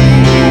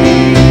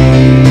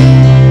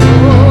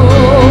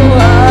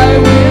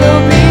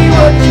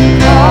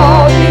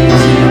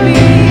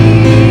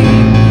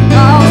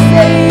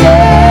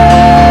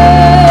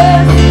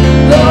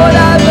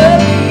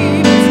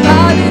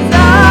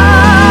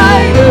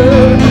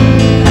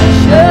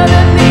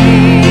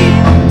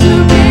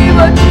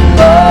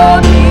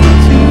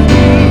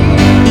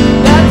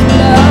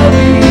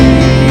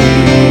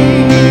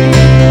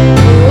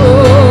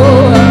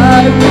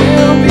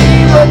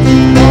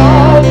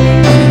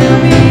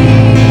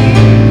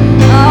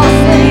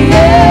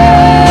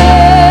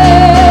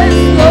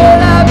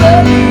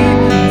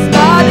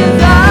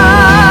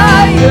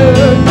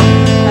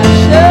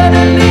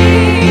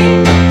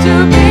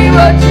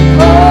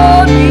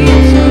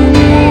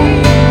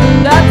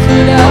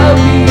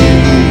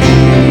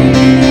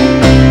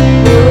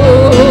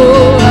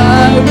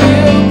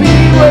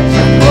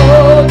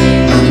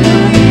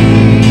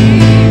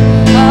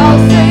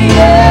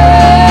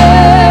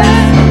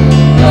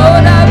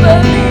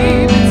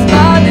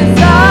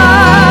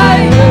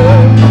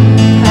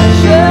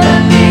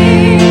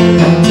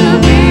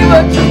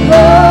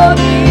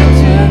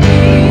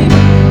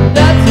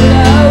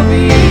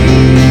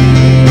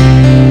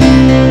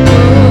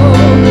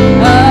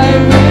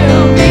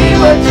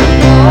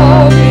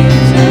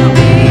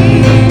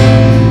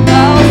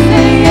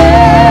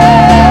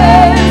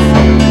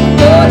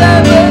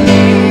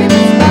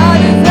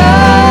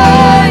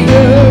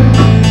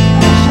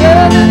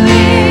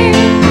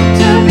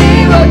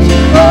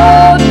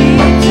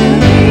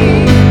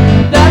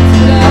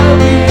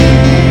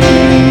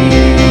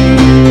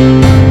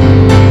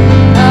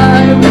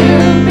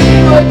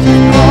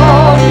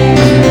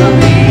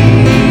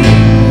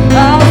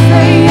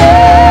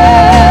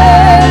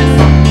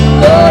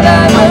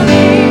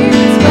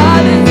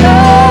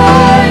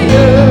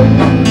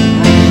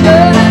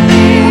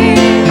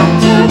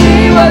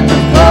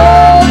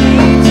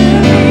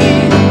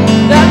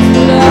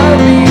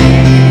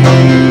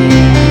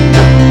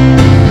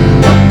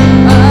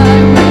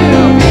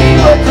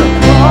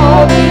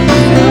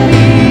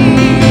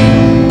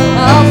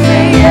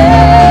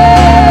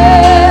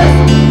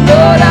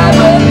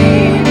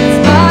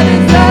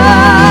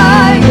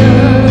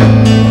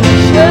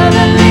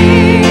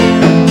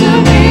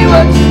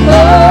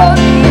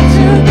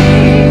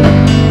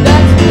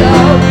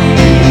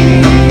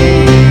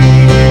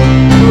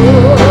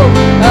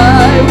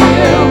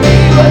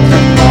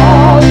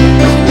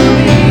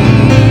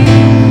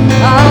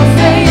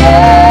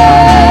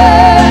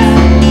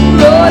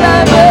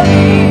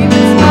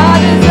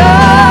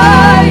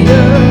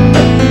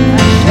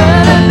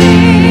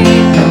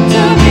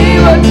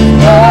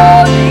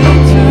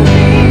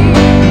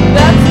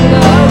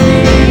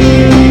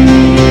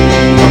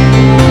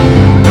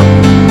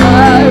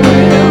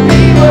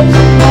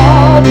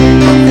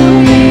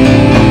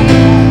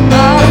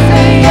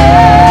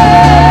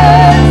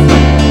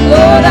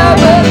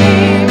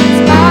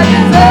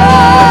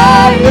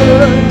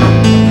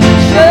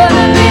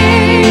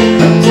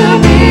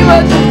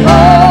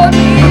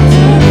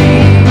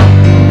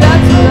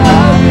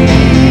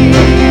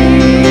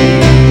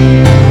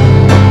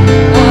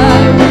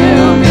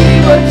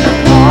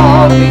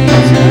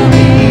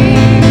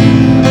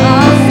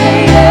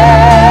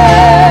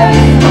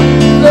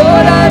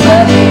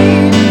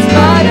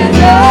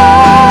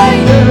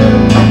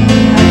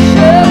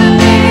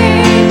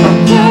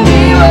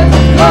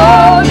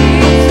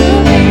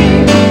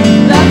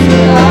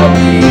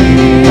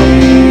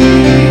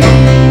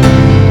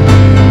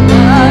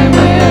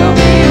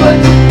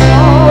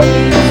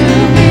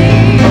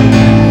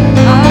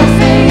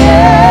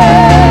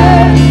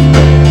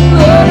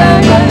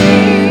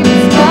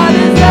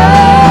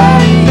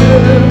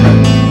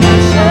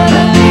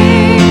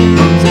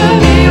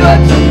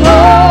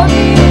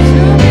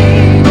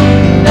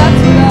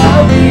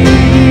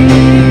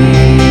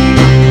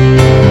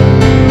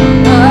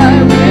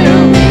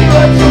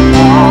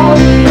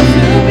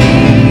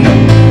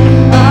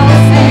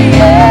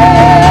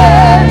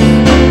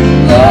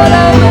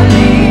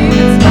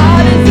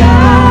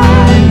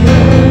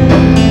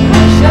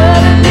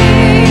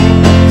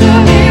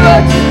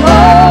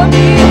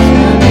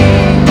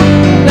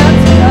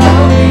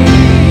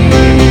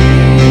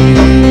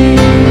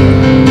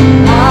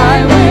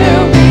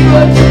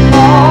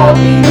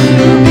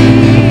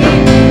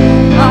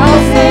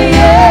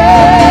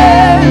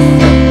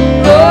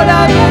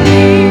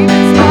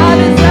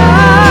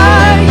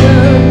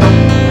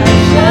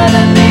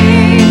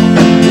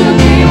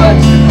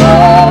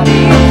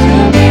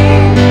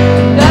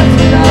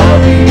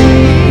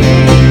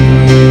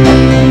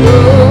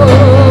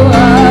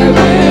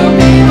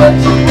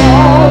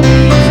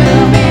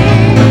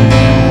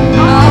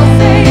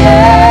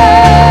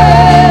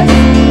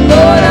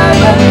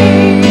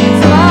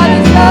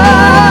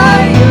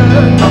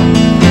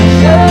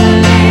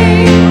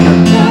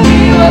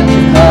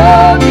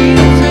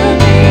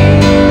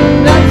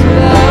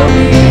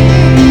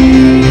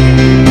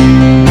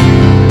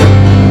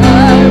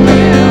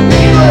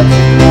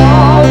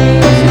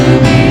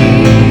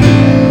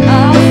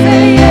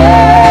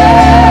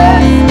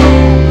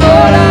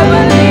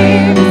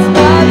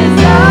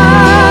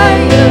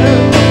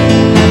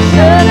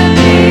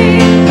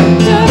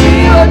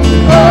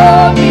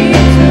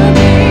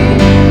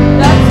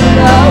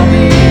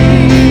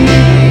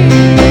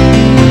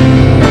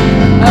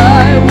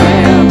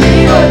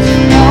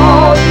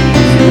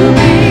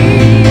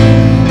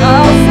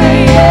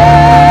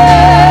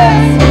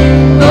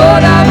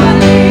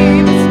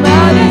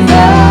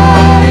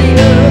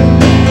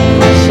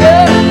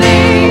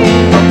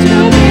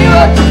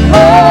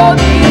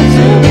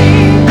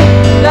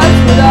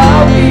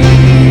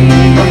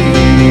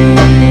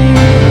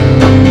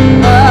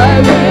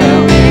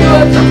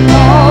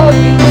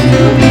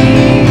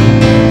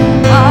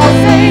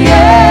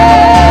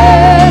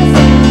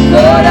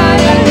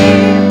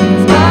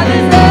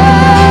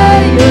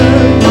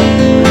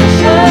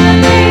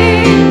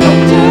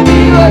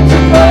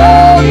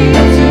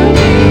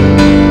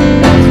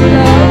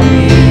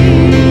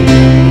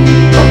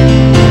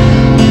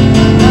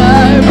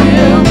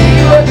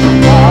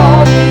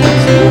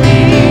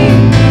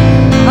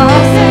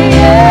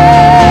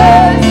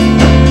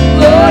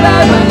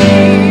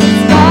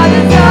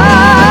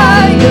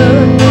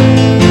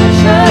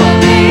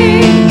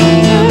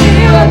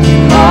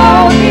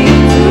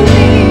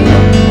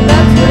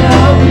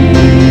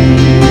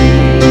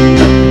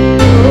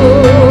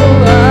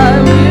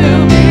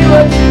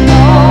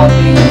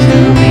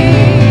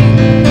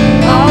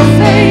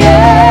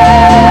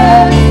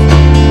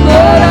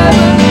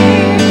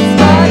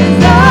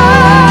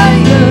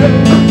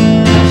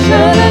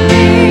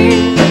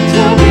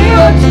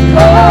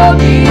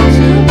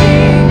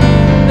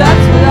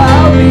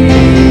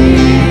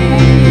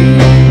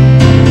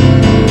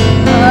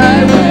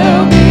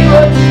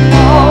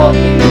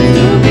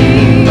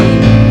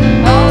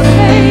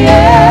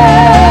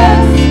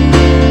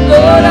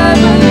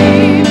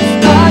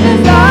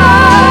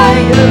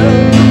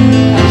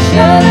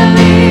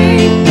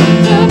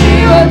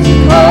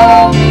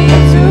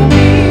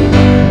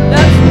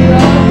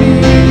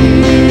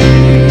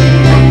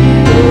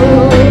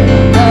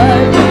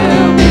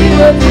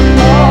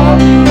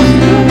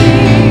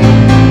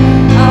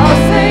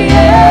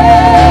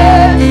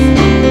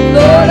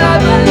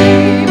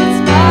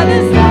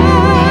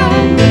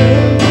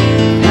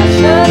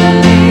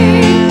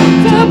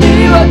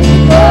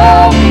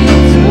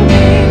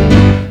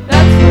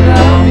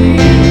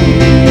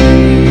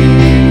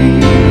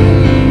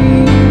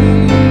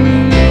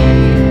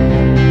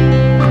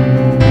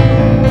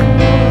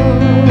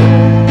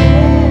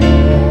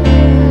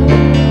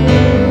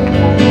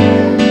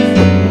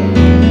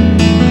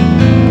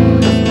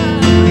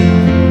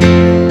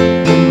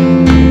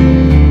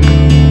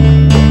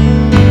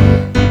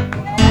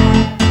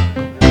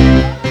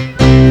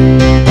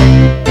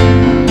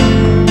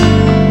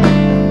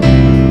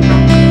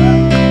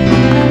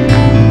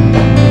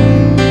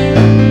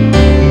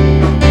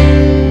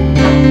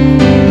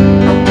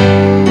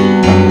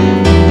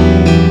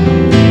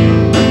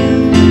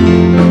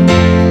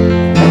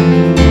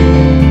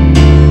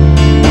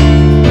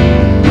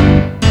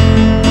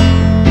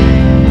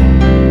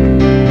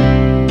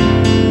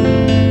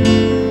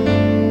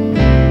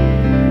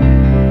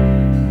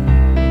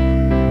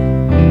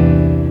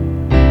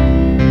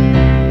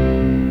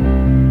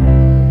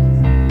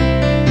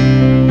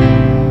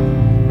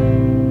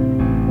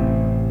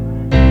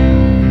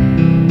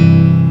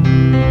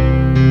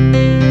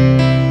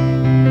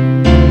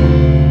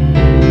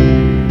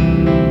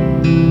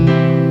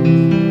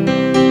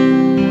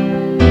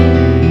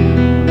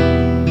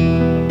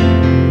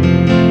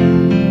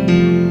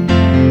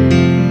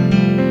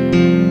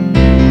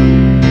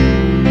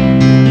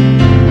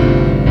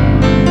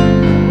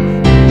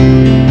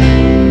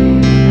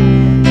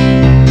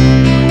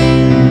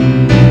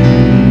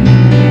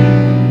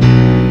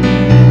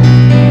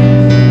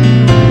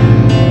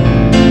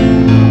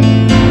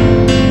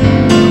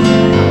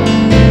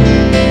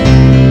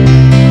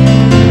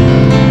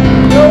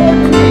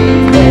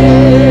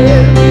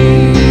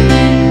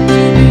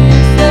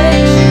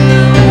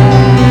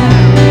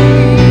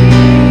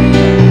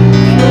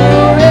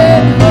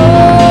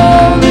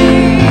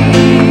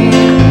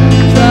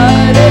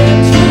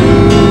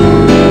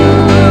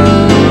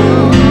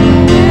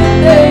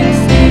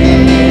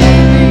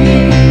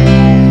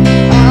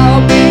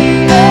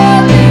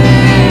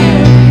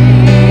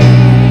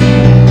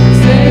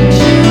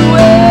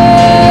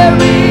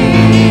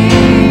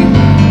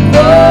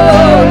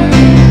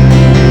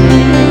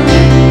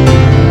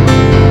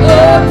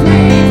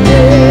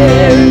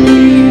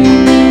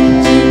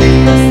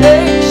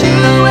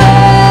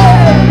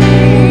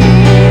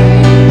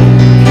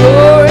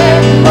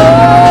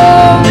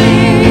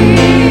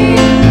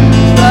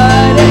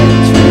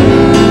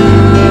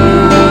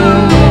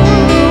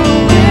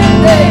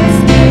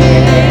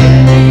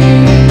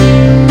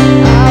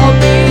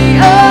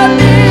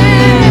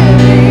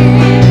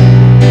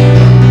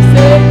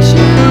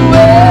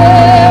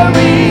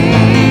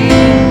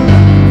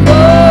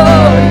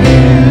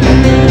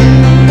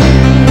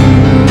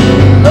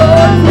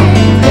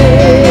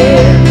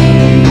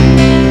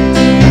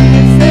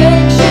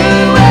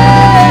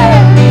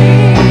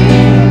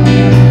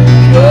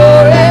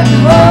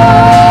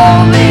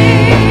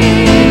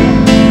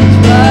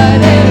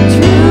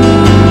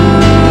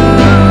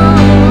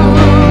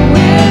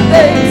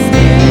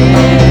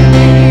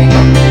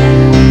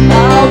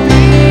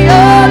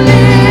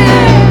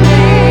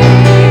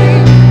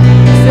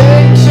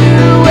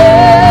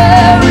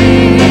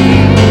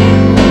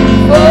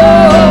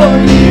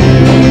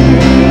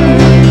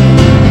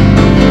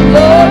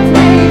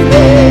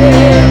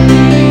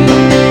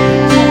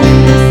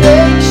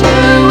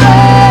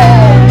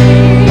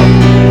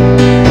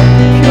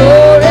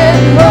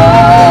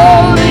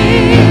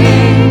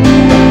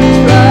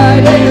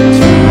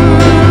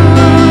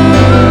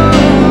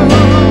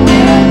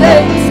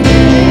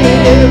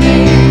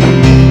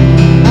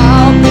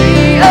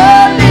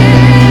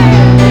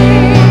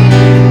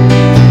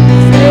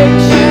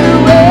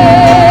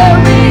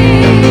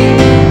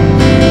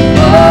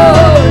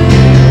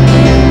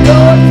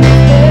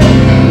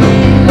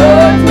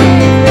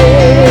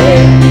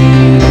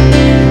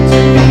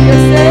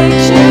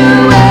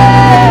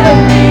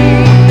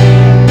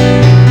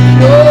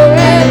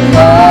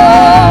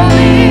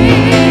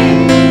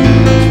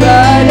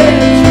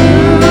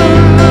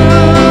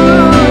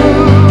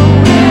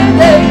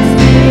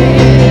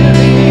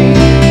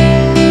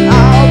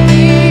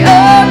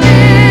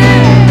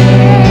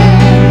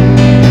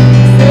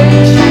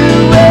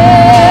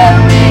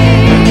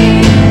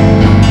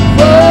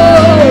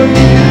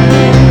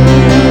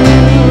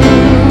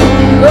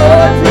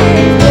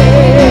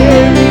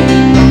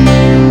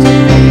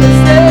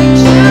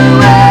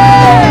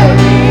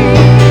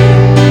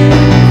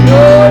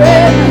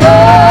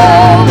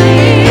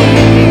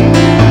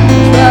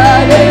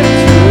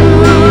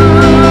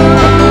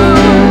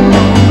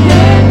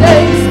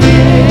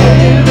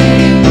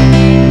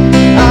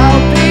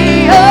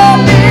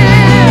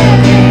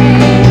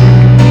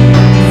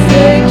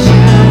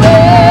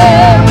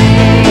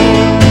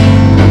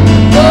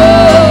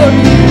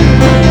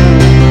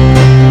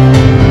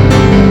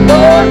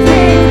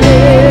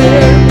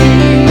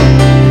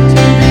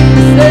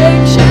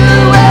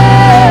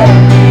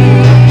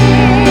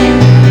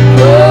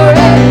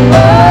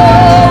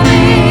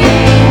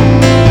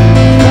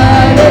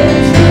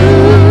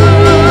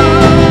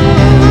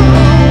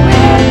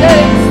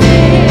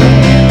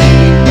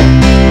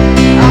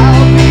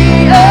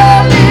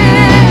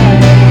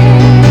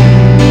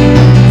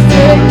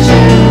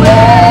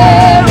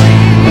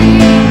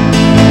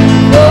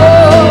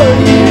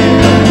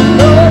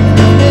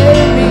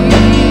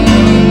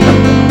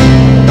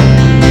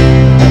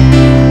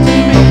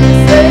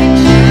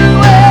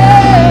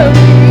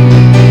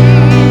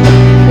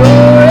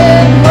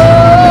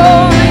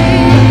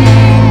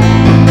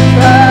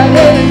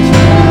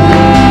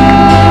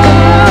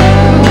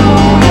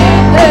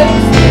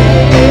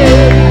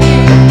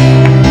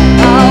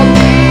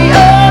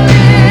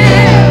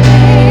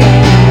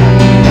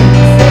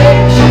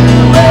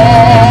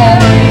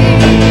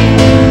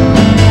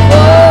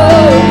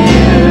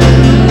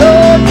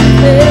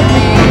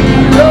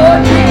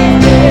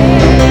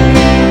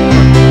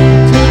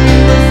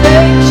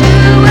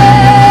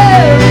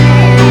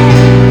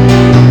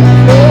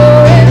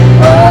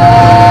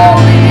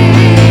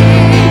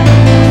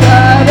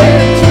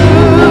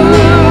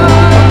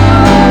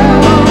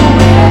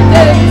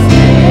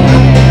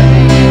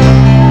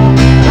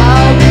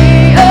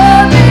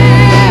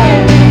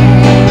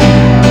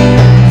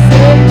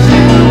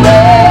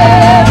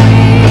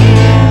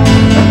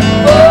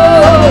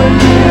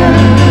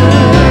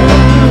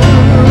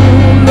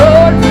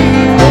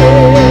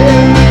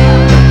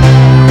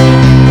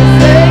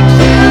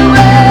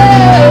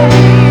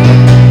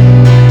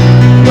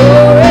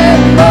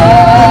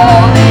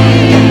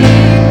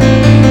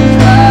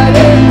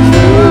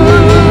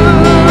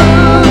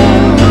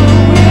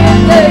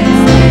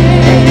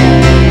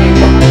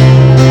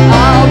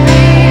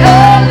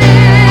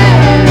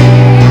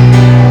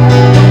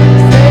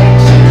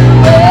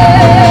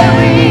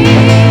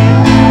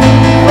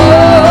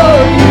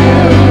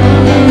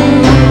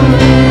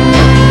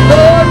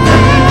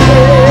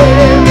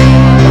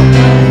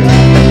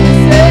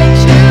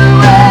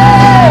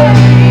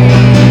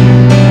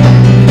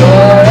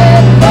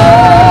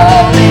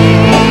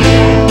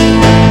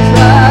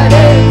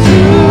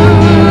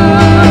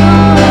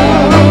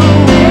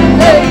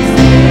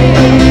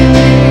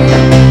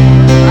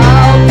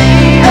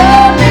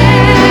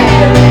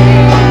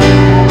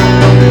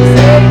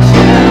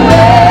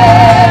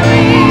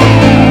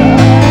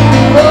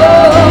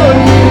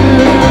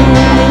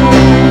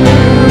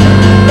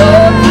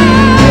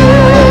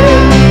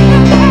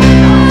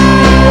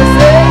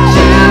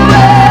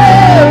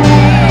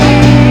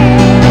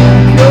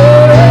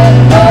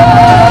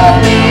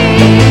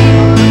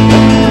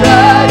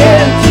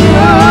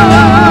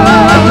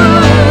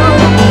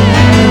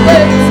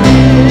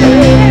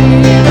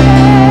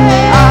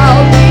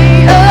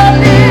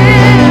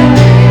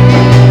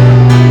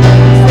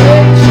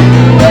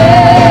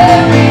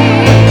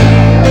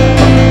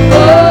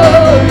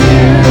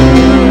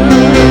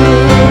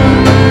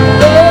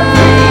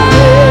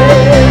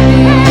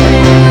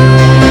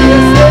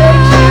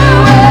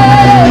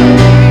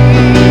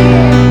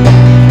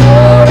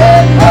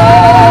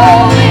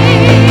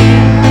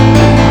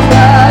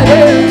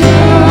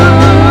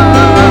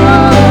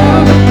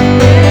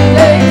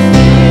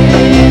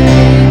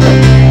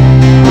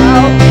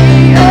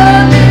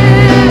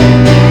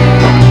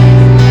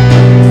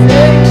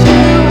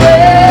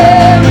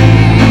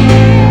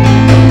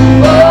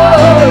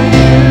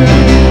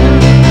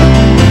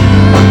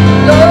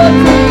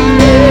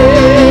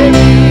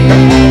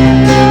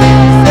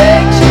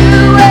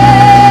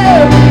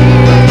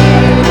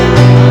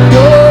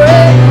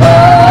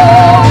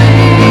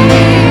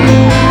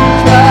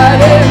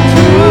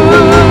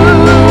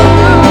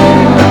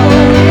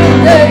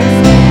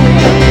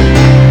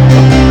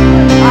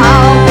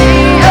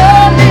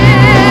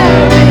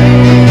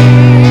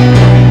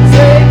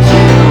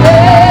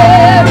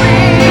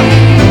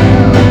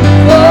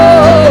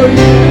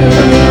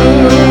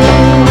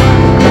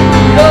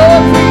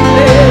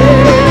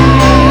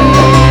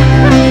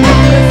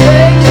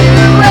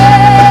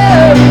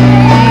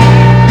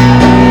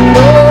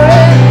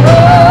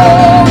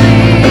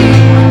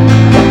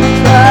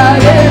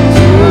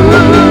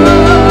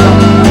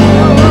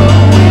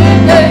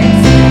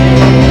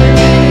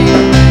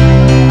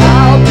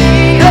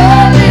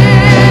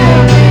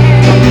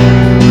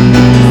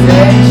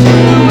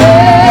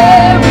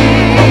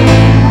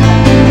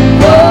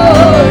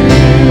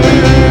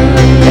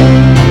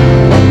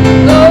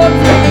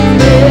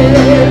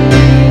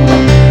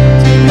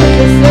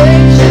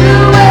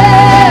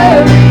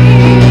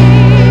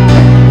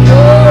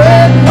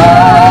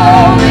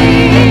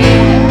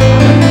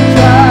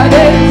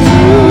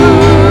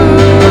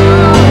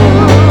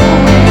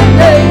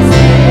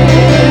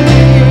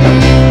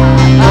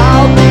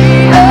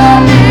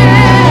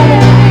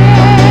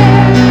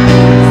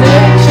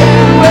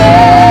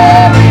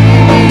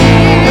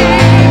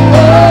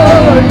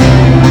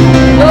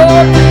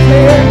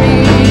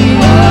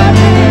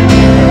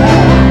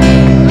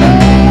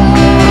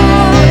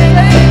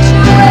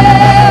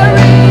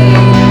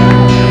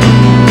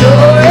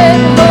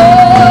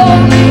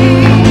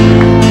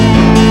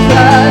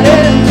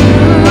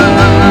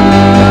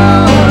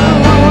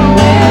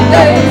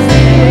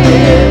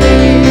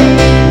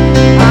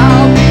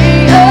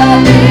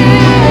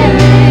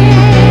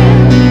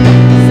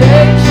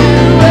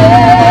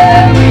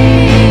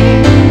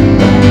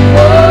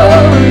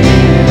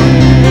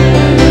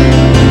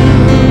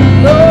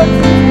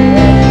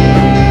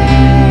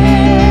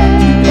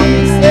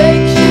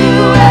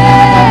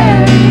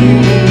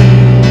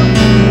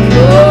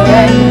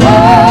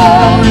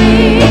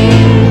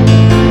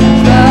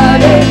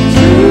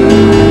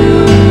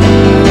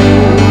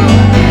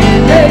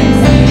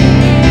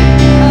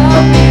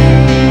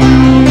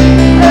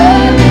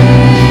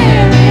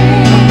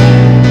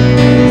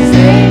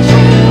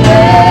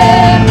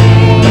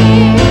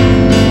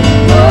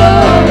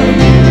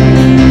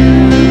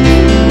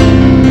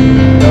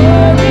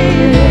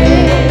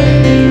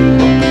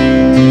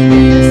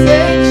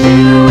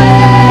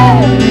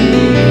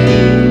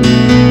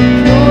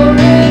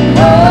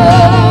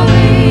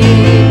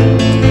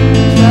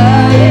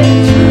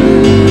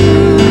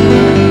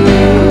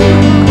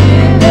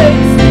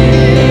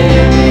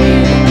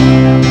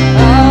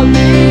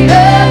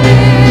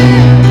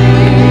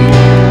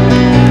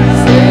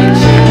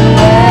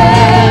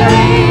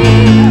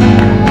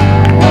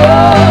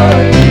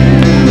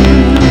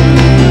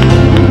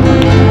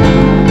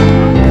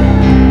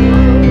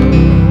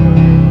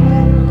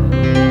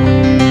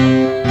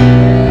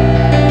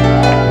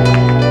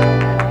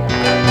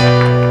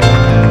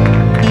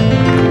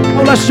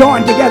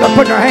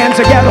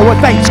 hands together with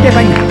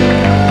thanksgiving.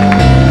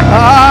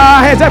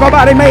 Has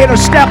everybody made a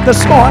step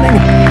this morning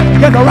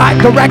in the right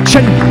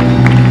direction?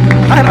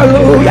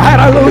 Hallelujah,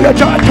 hallelujah,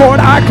 toward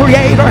our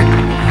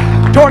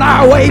Creator, toward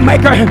our way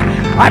maker.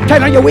 I'm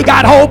telling you, we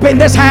got hope in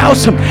this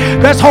house.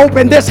 There's hope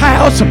in this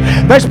house.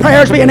 There's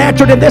prayers being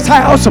answered in this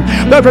house.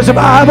 There's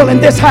revival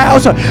in this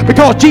house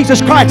because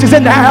Jesus Christ is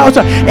in the house.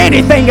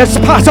 Anything is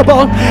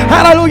possible.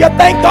 Hallelujah.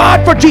 Thank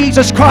God for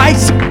Jesus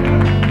Christ.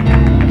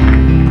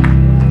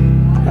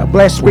 How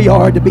blessed we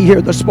are to be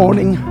here this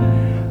morning.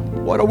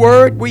 What a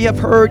word we have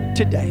heard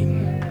today.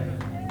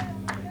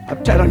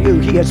 I'm telling you,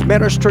 He has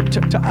ministered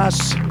to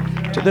us,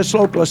 to this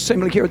local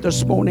assembly here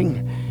this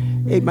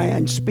morning.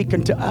 Amen.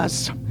 Speaking to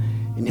us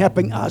and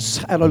helping us.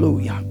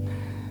 Hallelujah.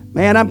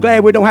 Man, I'm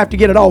glad we don't have to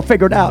get it all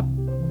figured out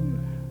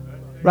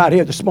right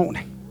here this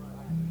morning.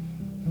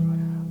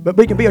 But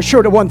we can be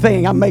assured of one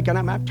thing. I'm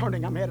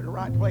turning, I'm headed the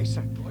right place.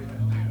 I'm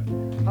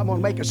going to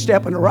make a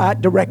step in the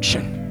right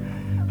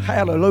direction.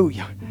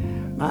 Hallelujah.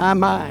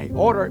 My.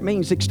 Order, it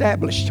means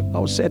established.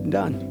 All said and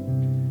done.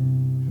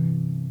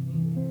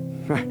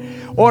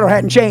 Order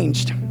hadn't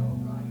changed.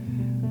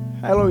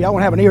 Hallelujah. I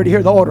want to have an ear to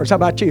hear the orders. How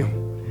about you?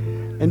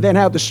 And then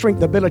have the strength,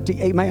 the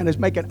ability, amen, is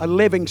making a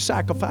living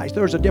sacrifice.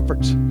 There's a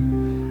difference.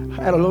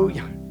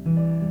 Hallelujah.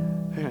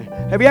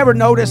 Have you ever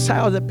noticed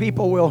how the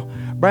people will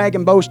brag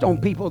and boast on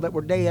people that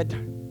were dead?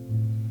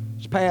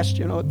 It's past,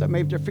 they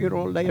made their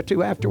funeral a day or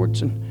two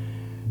afterwards.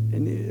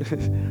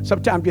 And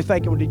sometimes you're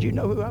thinking, well, did you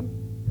know who I'm?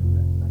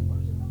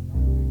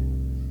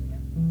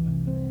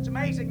 It's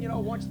amazing,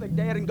 once they're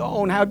dead and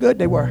gone, how good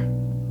they were.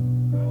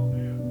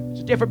 It's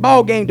a different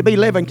ball game to be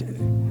living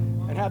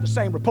and have the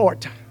same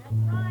report.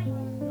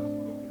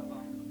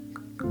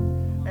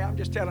 I'm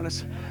just telling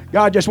us,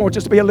 God just wants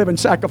us to be a living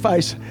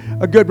sacrifice,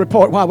 a good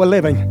report while we're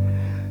living.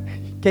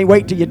 Can't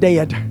wait till you're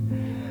dead.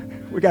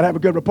 We got to have a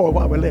good report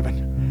while we're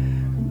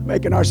living,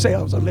 making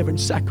ourselves a living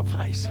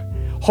sacrifice,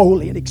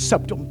 holy and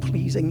acceptable and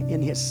pleasing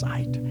in His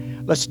sight.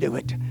 Let's do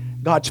it.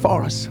 God's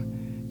for us.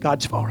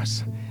 God's for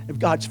us. If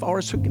God's for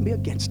us, who can be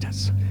against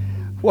us?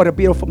 What a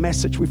beautiful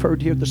message we've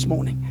heard here this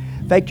morning.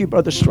 Thank you,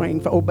 Brother Strain,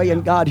 for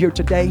obeying God here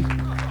today,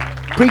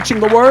 preaching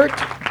the Word,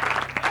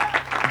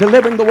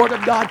 delivering the Word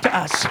of God to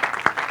us.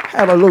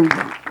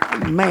 Hallelujah.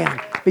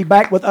 Amen. Be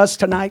back with us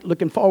tonight.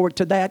 Looking forward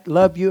to that.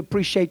 Love you.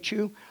 Appreciate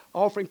you.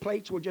 Offering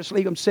plates, we'll just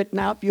leave them sitting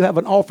out. If you have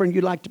an offering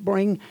you'd like to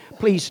bring,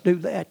 please do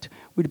that.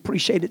 We'd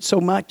appreciate it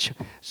so much.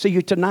 See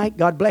you tonight.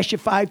 God bless you.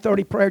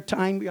 5:30 prayer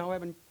time. Y'all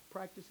haven't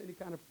practiced any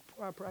kind of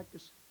prayer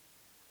practice?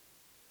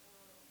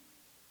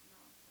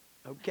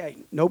 Okay.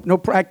 No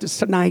practice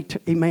tonight.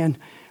 Amen.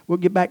 We'll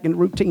get back in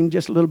routine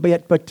just a little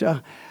bit, but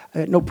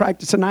no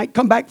practice tonight.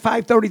 Come back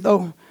 5:30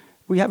 though.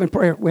 We have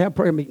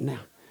prayer meeting now.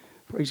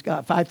 Praise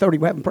God. 5:30,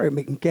 we're having prayer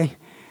meeting, okay?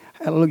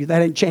 Hallelujah.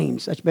 That ain't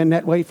changed. That's been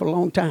that way for a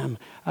long time.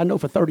 I know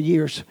for 30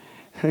 years.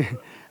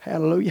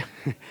 Hallelujah.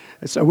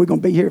 So we're going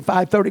to be here at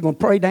 5:30. Going to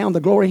pray down the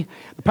glory,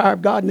 the power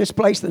of God in this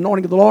place, the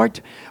anointing of the Lord.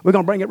 We're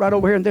going to bring it right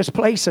over here in this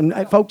place, and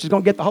folks is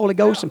going to get the Holy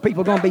Ghost, and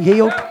people are going to be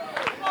healed.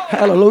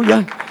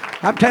 Hallelujah.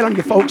 I'm telling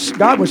you, folks,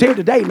 God was here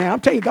today, man. I'm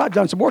telling you, God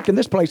done some work in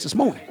this place this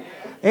morning.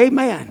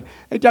 Amen.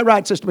 Ain't that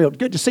right, Sister Bill?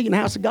 Good to see you in the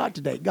house of God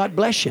today. God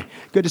bless you.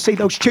 Good to see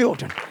those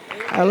children.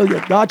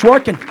 Hallelujah. God's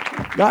working.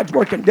 God's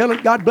working.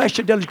 Dylan, God bless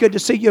you. Dylan, it's good to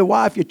see your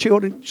wife, your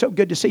children. So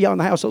good to see you in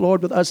the house of the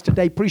Lord with us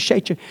today.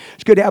 Appreciate you.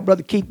 It's good to have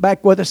Brother Keith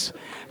back with us.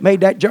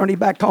 Made that journey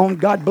back home.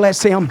 God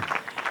bless him.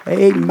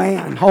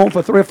 Amen. Home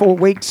for 3 or 4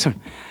 weeks.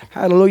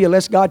 Hallelujah.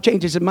 Unless God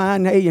changes his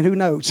mind, hey, and who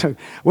knows?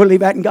 We'll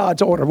leave that in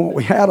God's order, won't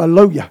we?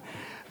 Hallelujah.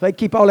 They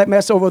keep all that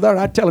mess over there, and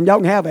I tell them, y'all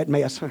can have that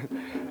mess.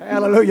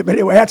 Hallelujah. But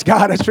anyway, that's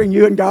God. That's between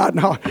you and God.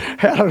 No.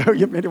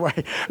 Hallelujah. But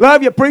anyway,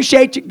 love you.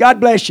 Appreciate you. God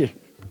bless you.